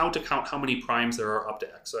considering how to count how many primes there are up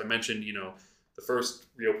to x. So I mentioned, the first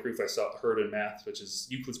real proof I heard in math, which is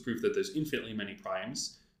Euclid's proof that there's infinitely many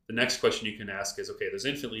primes. The next question you can ask is, okay, there's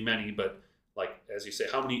infinitely many, but like, as you say,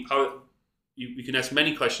 you can ask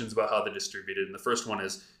many questions about how they're distributed. And the first one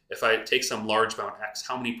is, if I take some large bound x,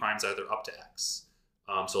 how many primes are there up to x?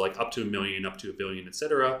 So like up to 1 million, up to 1 billion,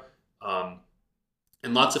 etc.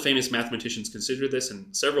 And lots of famous mathematicians consider this,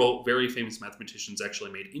 and several very famous mathematicians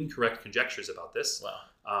actually made incorrect conjectures about this.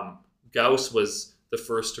 Wow. Gauss was the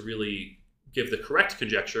first to really give the correct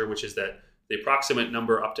conjecture, which is that the approximate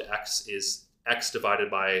number up to x is x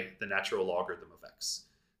divided by the natural logarithm of x.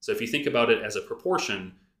 So if you think about it as a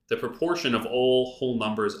proportion, the proportion of all whole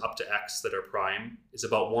numbers up to x that are prime is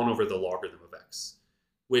about 1 over the logarithm of x,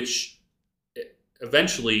 which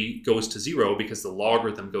eventually goes to 0 because the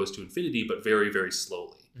logarithm goes to infinity, but very, very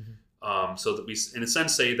slowly. So that we, in a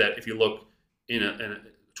sense, say that if you look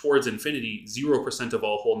towards infinity, 0% of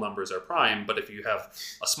all whole numbers are prime. But if you have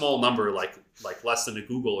a small number like less than a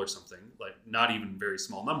googol or something, like not even very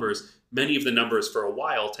small numbers, many of the numbers for a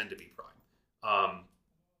while tend to be prime.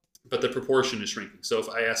 But the proportion is shrinking. So if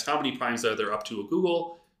I ask how many primes are there up to a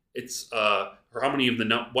googol, it's or how many of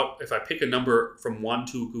what if I pick a number from 1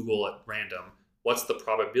 to a googol at random, what's the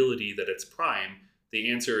probability that it's prime?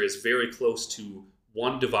 The answer is very close to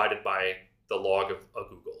 1 divided by the log of a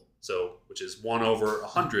googol. So, which is 1 over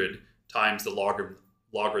 100 times the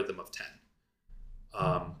logarithm of 10.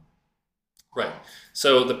 Right.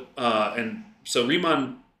 So so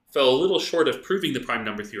Riemann fell a little short of proving the prime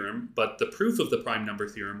number theorem, but the proof of the prime number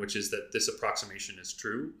theorem, which is that this approximation is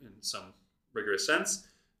true in some rigorous sense,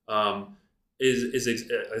 is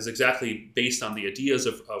exactly based on the ideas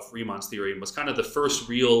of Riemann's theory, and was kind of the first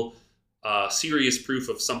real serious proof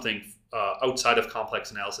of something outside of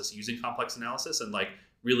complex analysis using complex analysis, and like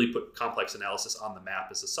really put complex analysis on the map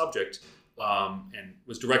as a subject, and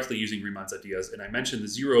was directly using Riemann's ideas. And I mentioned the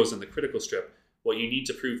zeros in the critical strip. What you need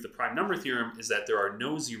to prove the prime number theorem is that there are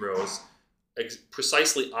no zeros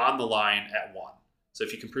precisely on the line at 1. So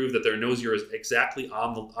if you can prove that there are no zeros exactly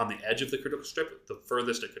on the edge of the critical strip, the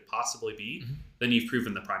furthest it could possibly be, then you've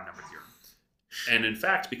proven the prime number theorem. And in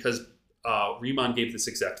fact, because Riemann gave this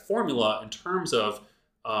exact formula in terms of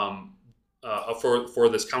for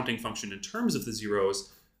this counting function in terms of the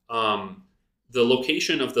zeros, the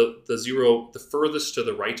location of the zero, the furthest to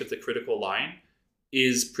the right of the critical line,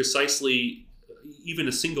 is precisely even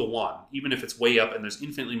a single one, even if it's way up and there's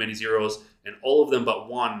infinitely many zeros and all of them but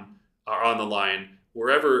one are on the line,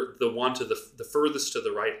 wherever the one to the furthest to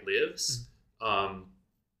the right lives,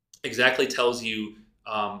 exactly tells you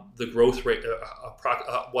the growth rate,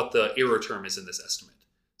 what the error term is in this estimate.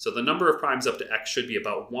 So the number of primes up to x should be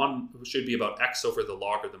about x over the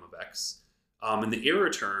logarithm of x, and the error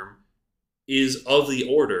term is of the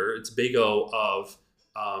order, it's big O of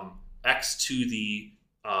x to the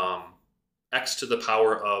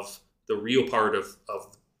power of the real part of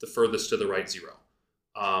the furthest to the right 0.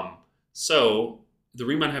 So the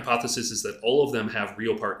Riemann hypothesis is that all of them have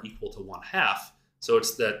real part equal to 1/2. So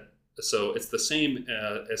it's the same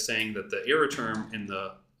as saying that the error term in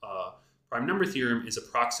the prime number theorem is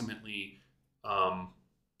approximately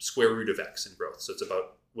square root of x in growth. So it's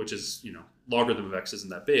about, which is, logarithm of x isn't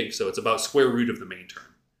that big, so it's about square root of the main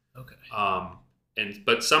term. Okay.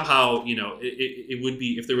 But somehow, it would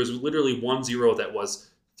be, if there was literally 1 0 that was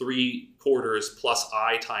 3/4 plus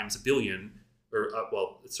I times a billion, or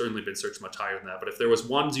it's certainly been searched much higher than that. But if there was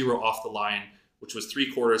 1 0 off the line, which was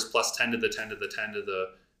 3/4 plus 10 to the 10 to the 10 to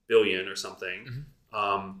the billion or something,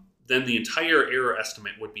 then the entire error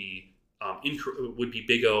estimate would be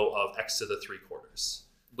big O of x to the 3/4,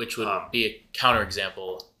 which would be a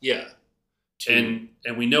counterexample. Yeah, and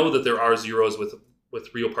we know that there are zeros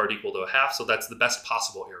with real part equal to 1/2, so that's the best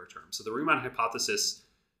possible error term. So the Riemann hypothesis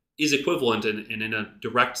is equivalent and in a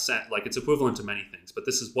direct sense, like it's equivalent to many things, but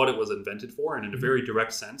this is what it was invented for, and in a very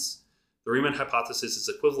direct sense, the Riemann hypothesis is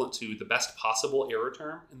equivalent to the best possible error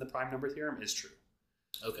term in the prime number theorem is true.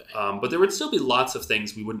 Okay. But there would still be lots of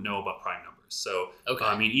things we wouldn't know about prime numbers. So,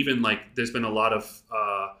 I mean, even like there's been a lot of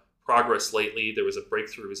progress lately. There was a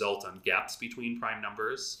breakthrough result on gaps between prime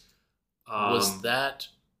numbers. Was that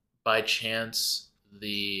by chance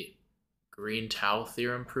the Green-Tau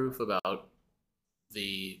theorem proof about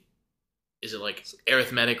is it like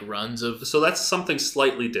arithmetic runs of? So that's something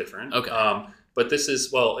slightly different. Okay. But this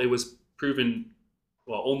is, it was proven,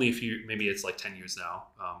 only maybe it's like 10 years now.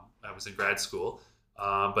 I was in grad school.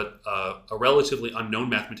 But a relatively unknown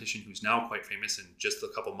mathematician who's now quite famous and just a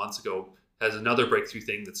couple months ago has another breakthrough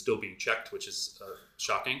thing that's still being checked, which is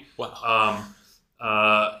shocking. Wow.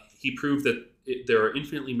 He proved that there are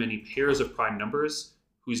infinitely many pairs of prime numbers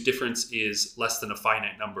whose difference is less than a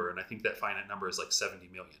finite number, and I think that finite number is like 70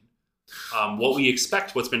 million. What we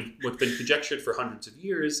expect, what's been conjectured for hundreds of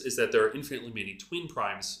years, is that there are infinitely many twin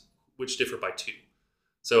primes which differ by 2.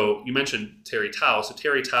 So you mentioned Terry Tao. So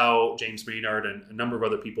Terry Tao, James Maynard, and a number of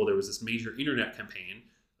other people, there was this major internet campaign,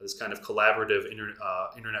 this kind of collaborative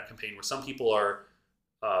internet campaign where some people are,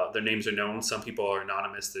 their names are known, some people are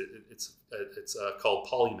anonymous. It's called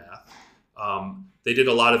Polymath. They did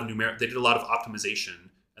a lot of optimization,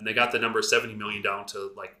 and they got the number 70 million down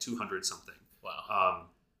to like 200 something. Wow.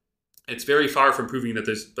 It's very far from proving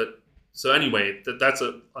that so anyway, that's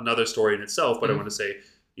another story in itself. But I want to say,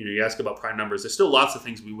 you ask about prime numbers. There's still lots of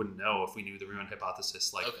things we wouldn't know if we knew the Riemann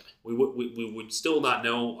hypothesis. Like we would still not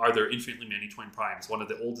know, are there infinitely many twin primes? One of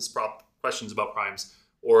the oldest questions about primes.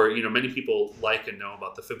 Or many people like and know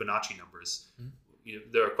about the Fibonacci numbers.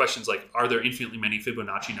 There are questions like, are there infinitely many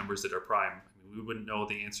Fibonacci numbers that are prime? We wouldn't know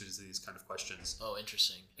the answers to these kind of questions. Oh,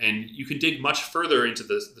 interesting. And you can dig much further into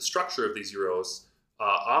the structure of these zeros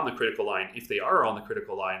on the critical line if they are on the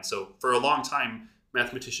critical line. So for a long time,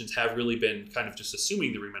 mathematicians have really been kind of just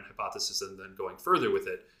assuming the Riemann hypothesis and then going further with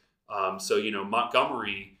it.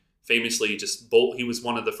 Montgomery famously he was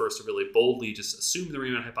one of the first to really boldly just assume the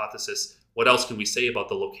Riemann hypothesis. What else can we say about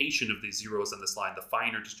the location of these zeros on this line, the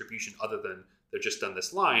finer distribution other than they're just on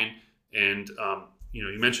this line? And,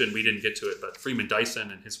 you mentioned, we didn't get to it, but Freeman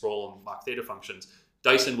Dyson and his role in Mach theta functions.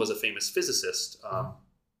 Dyson was a famous physicist,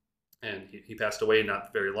 and he passed away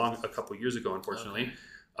not very long, a couple years ago, unfortunately.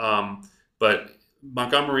 But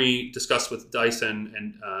Montgomery discussed with Dyson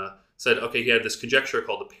and said, okay, he had this conjecture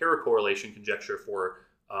called the paracorrelation conjecture for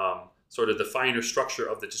sort of the finer structure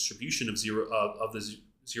of the distribution of the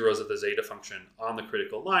zeros of the zeta function on the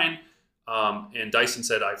critical line. And Dyson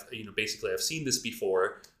said, I've seen this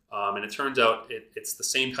before. And it turns out it's the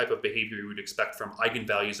same type of behavior you would expect from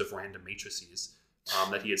eigenvalues of random matrices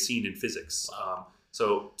that he had seen in physics. Wow.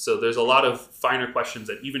 So there's a lot of finer questions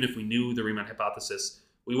that even if we knew the Riemann hypothesis,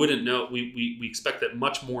 we wouldn't know. We expect that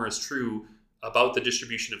much more is true about the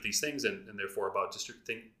distribution of these things, and therefore about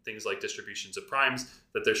things like distributions of primes,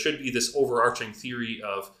 that there should be this overarching theory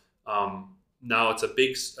of now it's a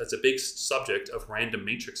big subject of random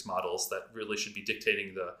matrix models that really should be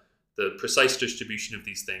dictating the precise distribution of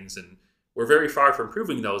these things. And we're very far from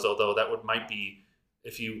proving those, although that might be,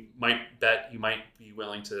 if you might bet, you might be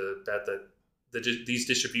willing to bet that these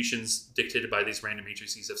distributions dictated by these random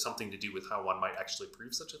matrices have something to do with how one might actually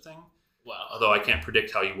prove such a thing. Wow. Although I can't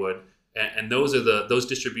predict how you would. And those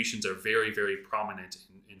distributions are very, very prominent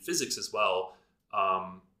in physics as well.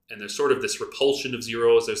 And there's sort of this repulsion of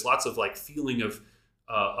zeros. There's lots of like feeling of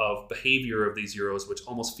behavior of these zeros, which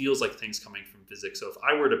almost feels like things coming from physics. So if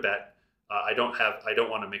I were to bet, I don't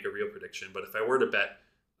want to make a real prediction, but if I were to bet,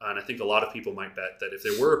 and I think a lot of people might bet that if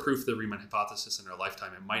there were a proof of the Riemann hypothesis in our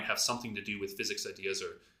lifetime, it might have something to do with physics ideas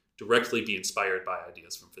or directly be inspired by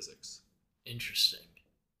ideas from physics. Interesting.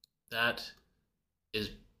 That is,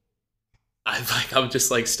 I'm just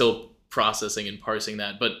like still processing and parsing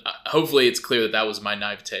that, but hopefully it's clear that was my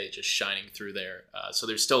naivete just shining through there. So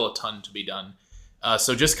there's still a ton to be done.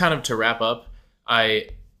 So just kind of to wrap up, I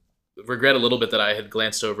regret a little bit that I had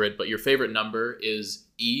glanced over it, but your favorite number is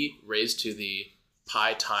e raised to the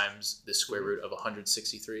pi times the square root of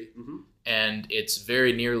 163. Mm-hmm. And it's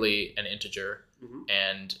very nearly an integer. Mm-hmm.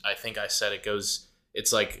 And I think I said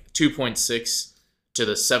it's like 2.6 to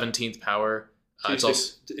the 17th power.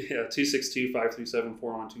 262, 537,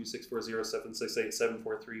 412, 640, 768,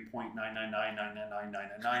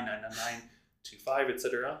 743.999999999999925,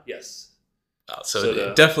 etc. Yes. So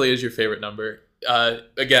it definitely is your favorite number.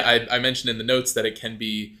 Again, I mentioned in the notes that it can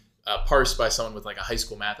be parsed by someone with like a high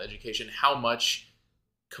school math education. How much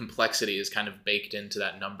complexity is kind of baked into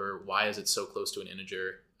that number? Why is it so close to an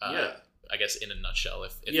integer? I guess in a nutshell,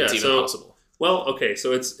 if it's even possible. Well, okay,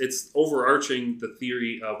 so it's overarching the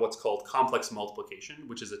theory of what's called complex multiplication,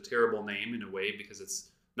 which is a terrible name in a way because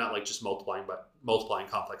it's not like just multiplying, but multiplying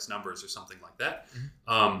complex numbers or something like that.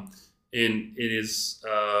 Mm-hmm. And it is,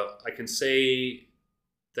 I can say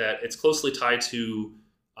that it's closely tied to,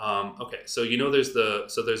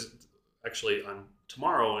 there's actually on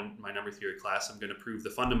tomorrow in my number theory class, I'm going to prove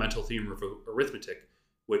the fundamental theorem of arithmetic,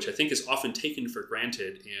 which I think is often taken for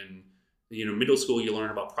granted in middle school. You learn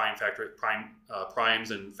about primes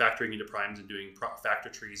and factoring into primes and doing factor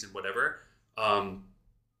trees and whatever. And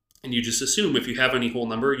you just assume if you have any whole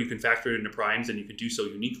number, you can factor it into primes and you can do so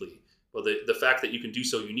uniquely. Well, the fact that you can do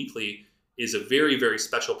so uniquely is a very, very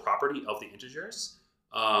special property of the integers,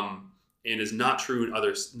 and is not true in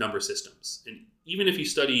other number systems. And even if you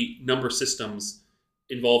study number systems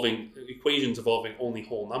involving equations involving only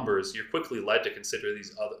whole numbers, you're quickly led to consider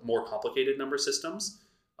these other more complicated number systems.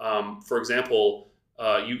 For example,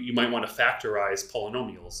 you might want to factorize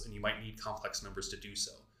polynomials, and you might need complex numbers to do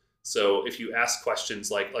so. So if you ask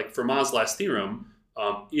questions like Fermat's last theorem,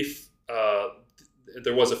 if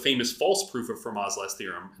there was a famous false proof of Fermat's last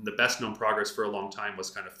theorem, and the best known progress for a long time was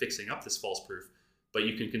kind of fixing up this false proof. But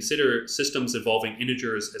you can consider systems involving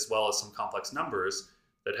integers as well as some complex numbers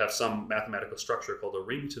that have some mathematical structure called a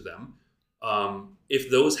ring to them. If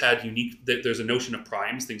those had there's a notion of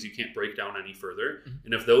primes, things you can't break down any further. Mm-hmm.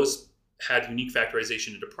 And if those had unique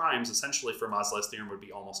factorization into primes, essentially Fermat's last theorem would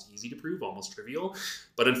be almost easy to prove, almost trivial.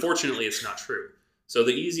 But unfortunately, it's not true. So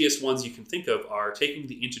the easiest ones you can think of are taking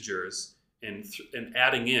the integers and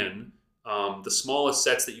adding in the smallest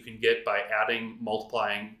sets that you can get by adding,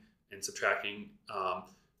 multiplying, and subtracting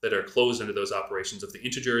that are closed into those operations of the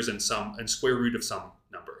integers and square root of some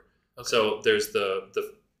number. Okay. So there's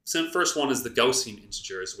the first one is the Gaussian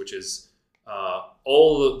integers, which is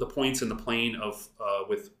all the points in the plane of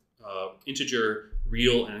with integer,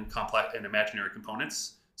 real, and complex and imaginary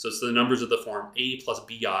components. So it's the numbers of the form a plus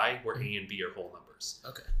bi, where a and b are whole numbers.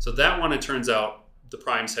 Okay. So that one, it turns out, the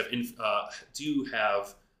primes do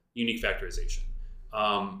have unique factorization.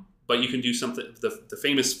 But you can do something. The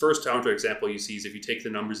famous first counterexample you see is if you take the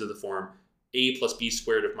numbers of the form a plus b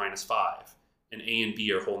squared of minus 5, and a and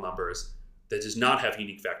b are whole numbers, that does not have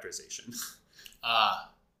unique factorization.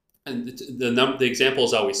 And the example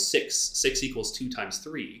is always 6. 6 equals 2 times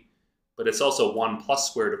 3, but it's also 1 plus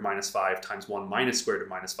square root of minus 5 times 1 minus square root of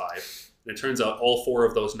minus 5. And it turns out all 4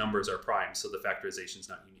 of those numbers are primes, so the factorization is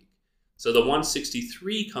not unique. So the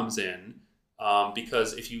 163 comes in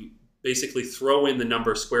because if you basically throw in the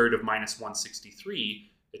number square root of minus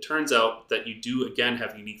 163, it turns out that you do again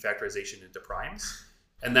have unique factorization into primes.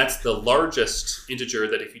 And that's the largest integer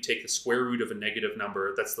that if you take the square root of a negative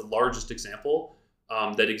number, that's the largest example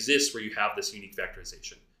that exists where you have this unique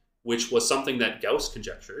factorization, which was something that Gauss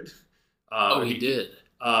conjectured. He did.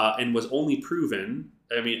 And was only proven,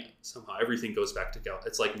 I mean, somehow everything goes back to Gauss.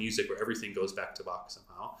 It's like music where everything goes back to Bach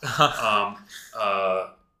somehow.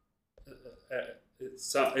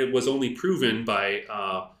 It was only proven by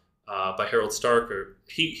Harold Stark, or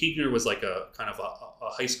Heegner was like a kind of a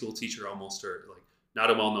high school teacher almost, or like not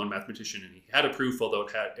a well-known mathematician, and he had a proof, although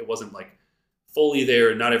it wasn't like fully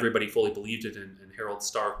there, and not everybody fully believed it. And Harold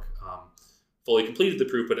Stark fully completed the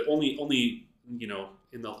proof, but it only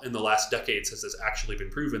in the last decades has this actually been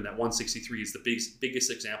proven that 163 is the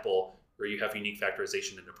biggest example where you have unique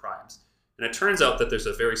factorization into primes. And it turns out that there's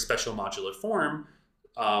a very special modular form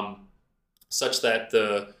such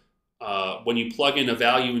that when you plug in a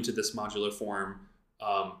value into this modular form,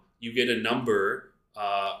 you get a number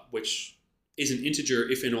which is an integer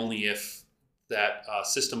if and only if that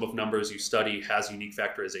system of numbers you study has unique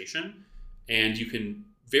factorization. And you can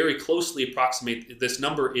very closely approximate, this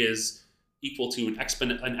number is equal to an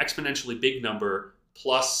exponentially big number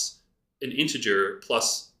plus an integer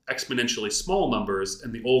plus exponentially small numbers,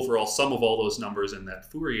 and the overall sum of all those numbers in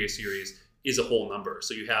that Fourier series is a whole number.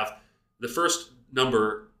 So you have the first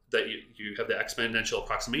number that you have the exponential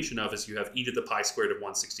approximation of is you have e to the pi squared of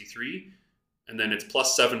 163, and then it's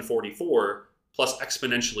plus 744 plus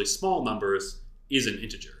exponentially small numbers is an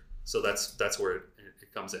integer. So that's where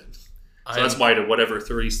it comes in. So that's why to whatever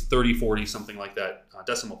 30, 40, something like that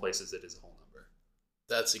decimal places, it is a whole number.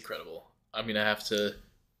 That's incredible. I mean, I have to...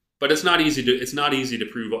 But it's not easy to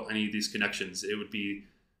prove any of these connections. It would be...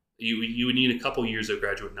 You would need a couple years of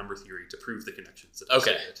graduate number theory to prove the connections.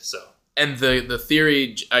 Okay. And the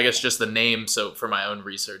theory, I guess just the name, so for my own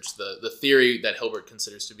research, the theory that Hilbert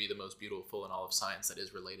considers to be the most beautiful in all of science that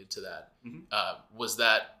is related to that, was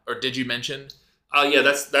that, or did you mention? Yeah,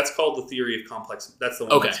 that's called the theory of complex. That's the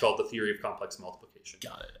one that's called the theory of complex multiplication.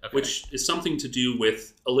 Got it. Okay. Which is something to do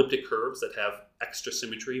with elliptic curves that have extra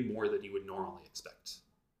symmetry more than you would normally expect.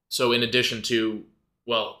 So in addition to,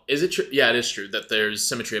 well, is it true? Yeah, it is true that there's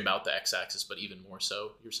symmetry about the x-axis, but even more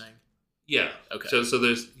so, you're saying? Yeah. Okay. So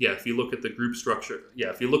there's, if you look at the group structure,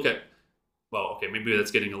 if you look at, maybe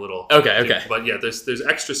that's getting a little... Okay. But yeah, there's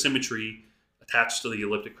extra symmetry attached to the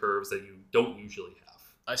elliptic curves that you don't usually have.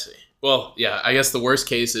 I see. Well, yeah, I guess the worst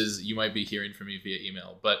case is you might be hearing from me via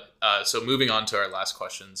email. But so moving on to our last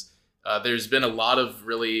questions, there's been a lot of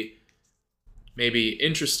really maybe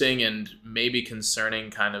interesting and maybe concerning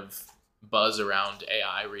kind of buzz around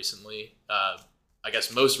AI recently. I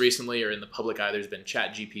guess most recently, or in the public eye, there's been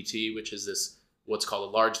ChatGPT, which is this what's called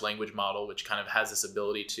a large language model, which kind of has this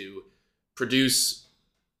ability to produce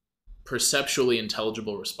perceptually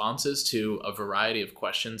intelligible responses to a variety of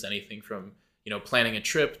questions, anything from planning a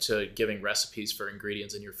trip to giving recipes for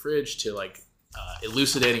ingredients in your fridge to like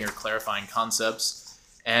elucidating or clarifying concepts.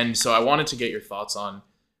 And so I wanted to get your thoughts on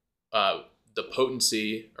the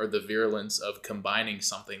potency or the virulence of combining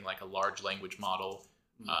something like a large language model,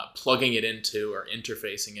 plugging it into or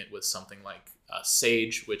interfacing it with something like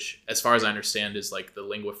Sage, which as far as I understand is like the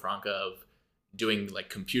lingua franca of doing like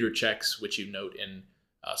computer checks, which you note in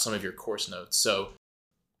some of your course notes. So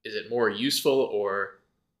is it more useful or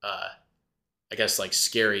I guess like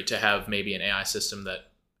scary to have maybe an AI system that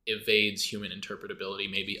evades human interpretability,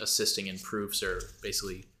 maybe assisting in proofs or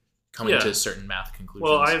basically coming to certain math conclusions?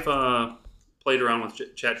 Well, I've played around with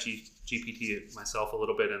GPT myself a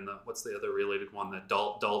little bit, and what's the other related one? That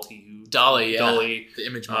DALL-E, the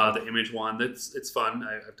image model. The image one. It's fun.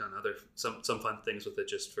 I've done some fun things with it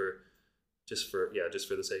just for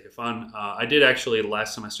the sake of fun. I did actually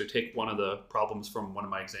last semester take one of the problems from one of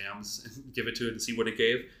my exams and give it to it and see what it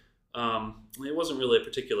gave. It wasn't really a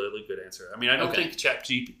particularly good answer. I mean, I don't think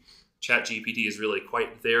ChatGPT is really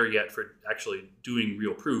quite there yet for actually doing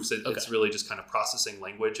real proofs. It's really just kind of processing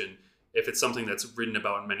language, and if it's something that's written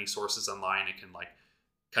about in many sources online, it can like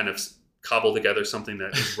kind of cobble together something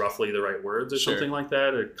that is roughly the right words or something like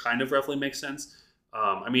that, or kind of roughly makes sense.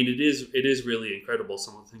 I mean, it is really incredible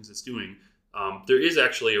some of the things it's doing. There is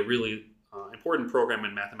actually a really important program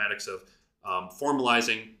in mathematics of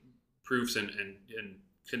formalizing proofs and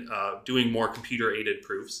doing more computer-aided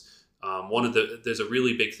proofs. There's a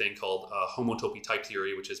really big thing called homotopy type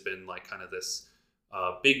theory, which has been like kind of this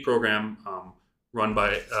big program run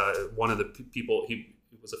by one of the people. He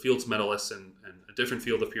was a Fields medalist in a different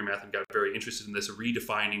field of pure math and got very interested in this,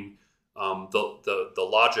 redefining the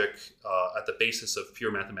logic at the basis of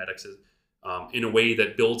pure mathematics in a way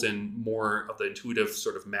that builds in more of the intuitive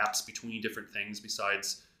sort of maps between different things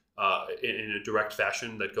besides in a direct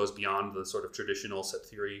fashion that goes beyond the sort of traditional set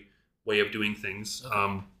theory way of doing things.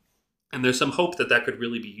 And there's some hope that could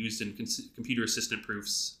really be used in computer assistant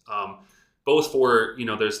proofs, both for,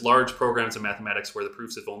 there's large programs in mathematics where the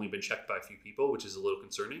proofs have only been checked by a few people, which is a little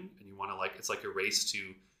concerning. And you want to it's like a race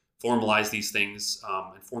to formalize these things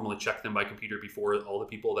and formally check them by computer before all the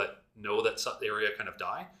people that know that area kind of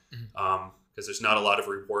die. Because there's not a lot of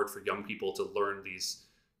reward for young people to learn these,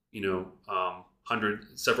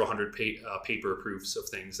 several hundred paper proofs of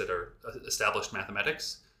things that are established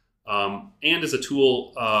mathematics. And as a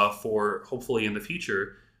tool for hopefully in the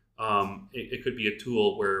future, it could be a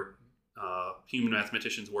tool where human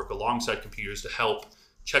mathematicians work alongside computers to help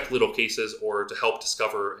check little cases or to help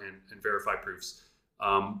discover and verify proofs.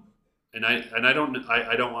 And I don't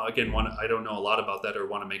know a lot about that or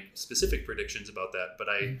want to make specific predictions about that, but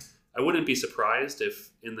I wouldn't be surprised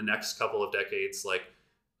if in the next couple of decades,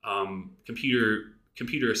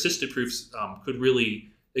 computer assisted proofs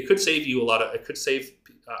could save you a lot of. It could save.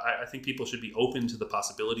 I think people should be open to the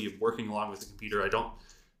possibility of working along with the computer.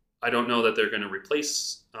 I don't know that they're going to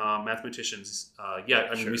replace mathematicians yet.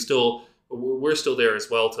 I mean, we're still there as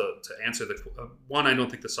well to answer the one. I don't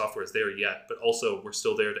think the software is there yet, but also we're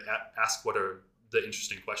still there to ask what are the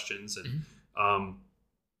interesting questions. And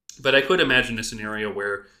but I could imagine a scenario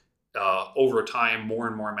where over time, more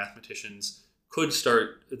and more mathematicians could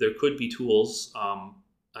start. There could be tools.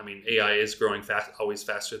 I mean, AI is growing always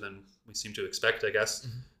faster than we seem to expect, I guess.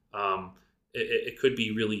 It could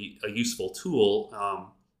be really a useful tool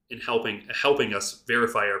in helping us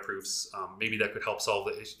verify our proofs. Maybe that could help solve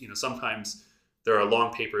the issue. Sometimes there are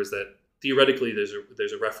long papers that theoretically there's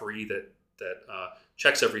a referee that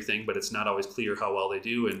checks everything, but it's not always clear how well they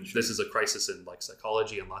do. And this is a crisis in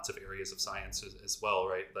psychology and lots of areas of science as well,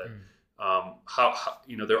 right? That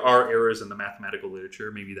there are errors in the mathematical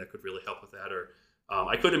literature. Maybe that could really help with that. Or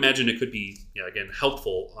I could imagine it could be again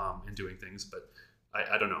helpful in doing things, but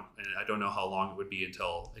I don't know, and I don't know how long it would be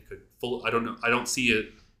until it could I don't know. I don't see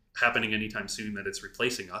it happening anytime soon that it's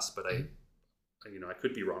replacing us, but I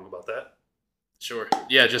could be wrong about that. Sure.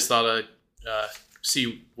 Yeah, just thought I'd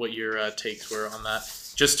see what your takes were on that.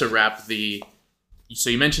 Just to wrap so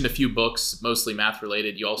you mentioned a few books, mostly math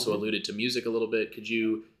related. You also alluded to music a little bit. Could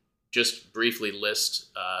you just briefly list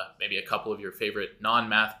maybe a couple of your favorite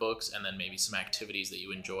non-math books, and then maybe some activities that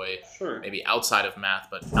you enjoy, maybe outside of math,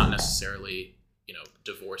 but not necessarily,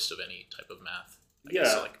 divorced of any type of math? I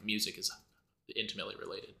guess music is intimately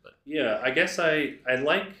related, but I guess I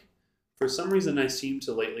like, for some reason I seem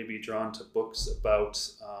to lately be drawn to books about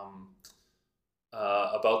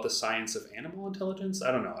the science of animal intelligence.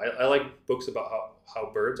 I don't know. I like books about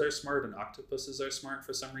how birds are smart and octopuses are smart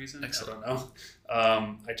for some reason. Excellent. I don't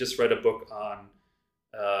know. I just read a book on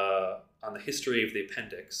the history of the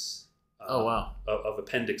appendix. Of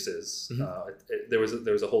appendixes. There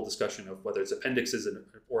was a whole discussion of whether it's appendixes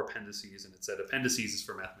or appendices, and it said appendices is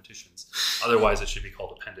for mathematicians. Otherwise, it should be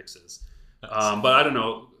called appendixes. But I don't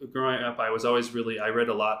know. Growing up, I read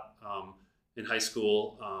a lot in high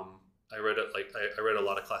school. I read a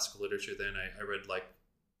lot of classical literature then. I read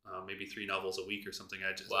maybe 3 novels a week or something.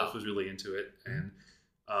 I was really into it, and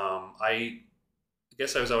I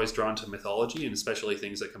guess I was always drawn to mythology, and especially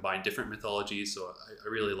things that combine different mythologies. So I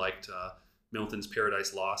really liked Milton's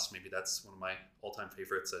Paradise Lost. Maybe that's one of my all-time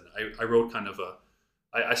favorites. And I wrote kind of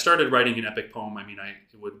I started writing an epic poem. I mean,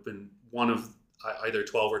 it would have been one of either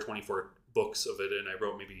 12 or 24 books of it, and I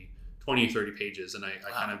wrote maybe 20 or 30 pages, and I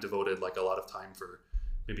kind of devoted like a lot of time for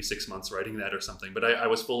maybe 6 months writing that or something. But I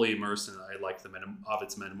was fully immersed, and I liked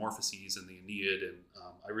Ovid's Metamorphoses and the Aeneid, and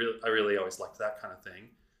I really always liked that kind of thing.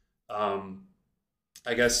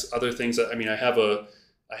 I guess other things that, I mean, I have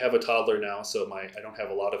a toddler now, so I don't have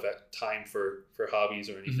a lot of time for hobbies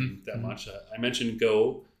or anything that much. I mentioned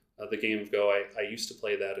Go, the game of Go. I used to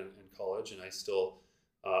play that in college, and I still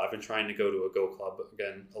I've been trying to go to a Go club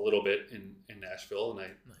again a little bit in Nashville, and I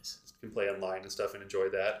can play online and stuff and enjoy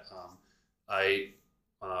that. I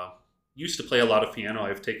used to play a lot of piano.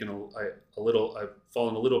 I've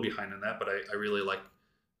fallen a little behind on that, but I really like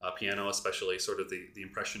piano, especially sort of the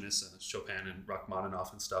Impressionists and Chopin and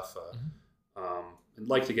Rachmaninoff and stuff. I'd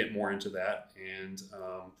like to get more into that. And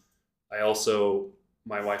I also,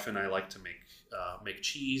 my wife and I like to make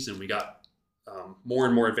cheese, and we got more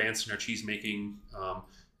and more advanced in our cheese making,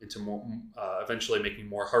 into more eventually making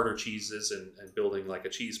more harder cheeses and building like a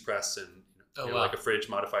cheese press and like a fridge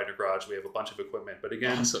modified in a garage. We have a bunch of equipment, but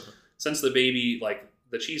again, since the baby, like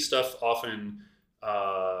the cheese stuff often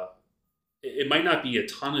it might not be a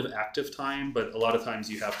ton of active time, but a lot of times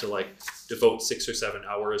you have to like devote 6 or 7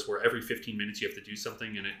 hours where every 15 minutes you have to do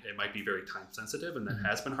something, and it might be very time sensitive, and that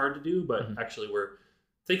has been hard to do, but actually we're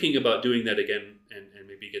thinking about doing that again and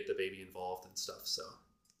maybe get the baby involved and stuff. So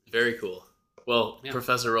very cool. Well, yeah.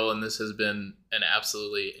 Professor Rolen, this has been an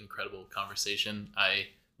absolutely incredible conversation. I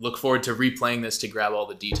look forward to replaying this to grab all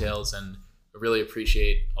the details, and I really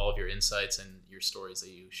appreciate all of your insights and your stories that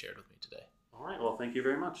you shared with me today. All right. Well, thank you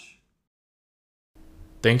very much.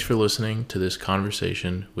 Thanks for listening to this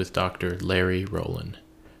conversation with Dr. Larry Rolen.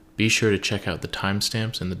 Be sure to check out the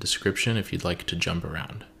timestamps in the description if you'd like to jump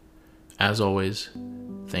around. As always,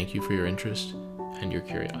 thank you for your interest and your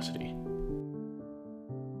curiosity.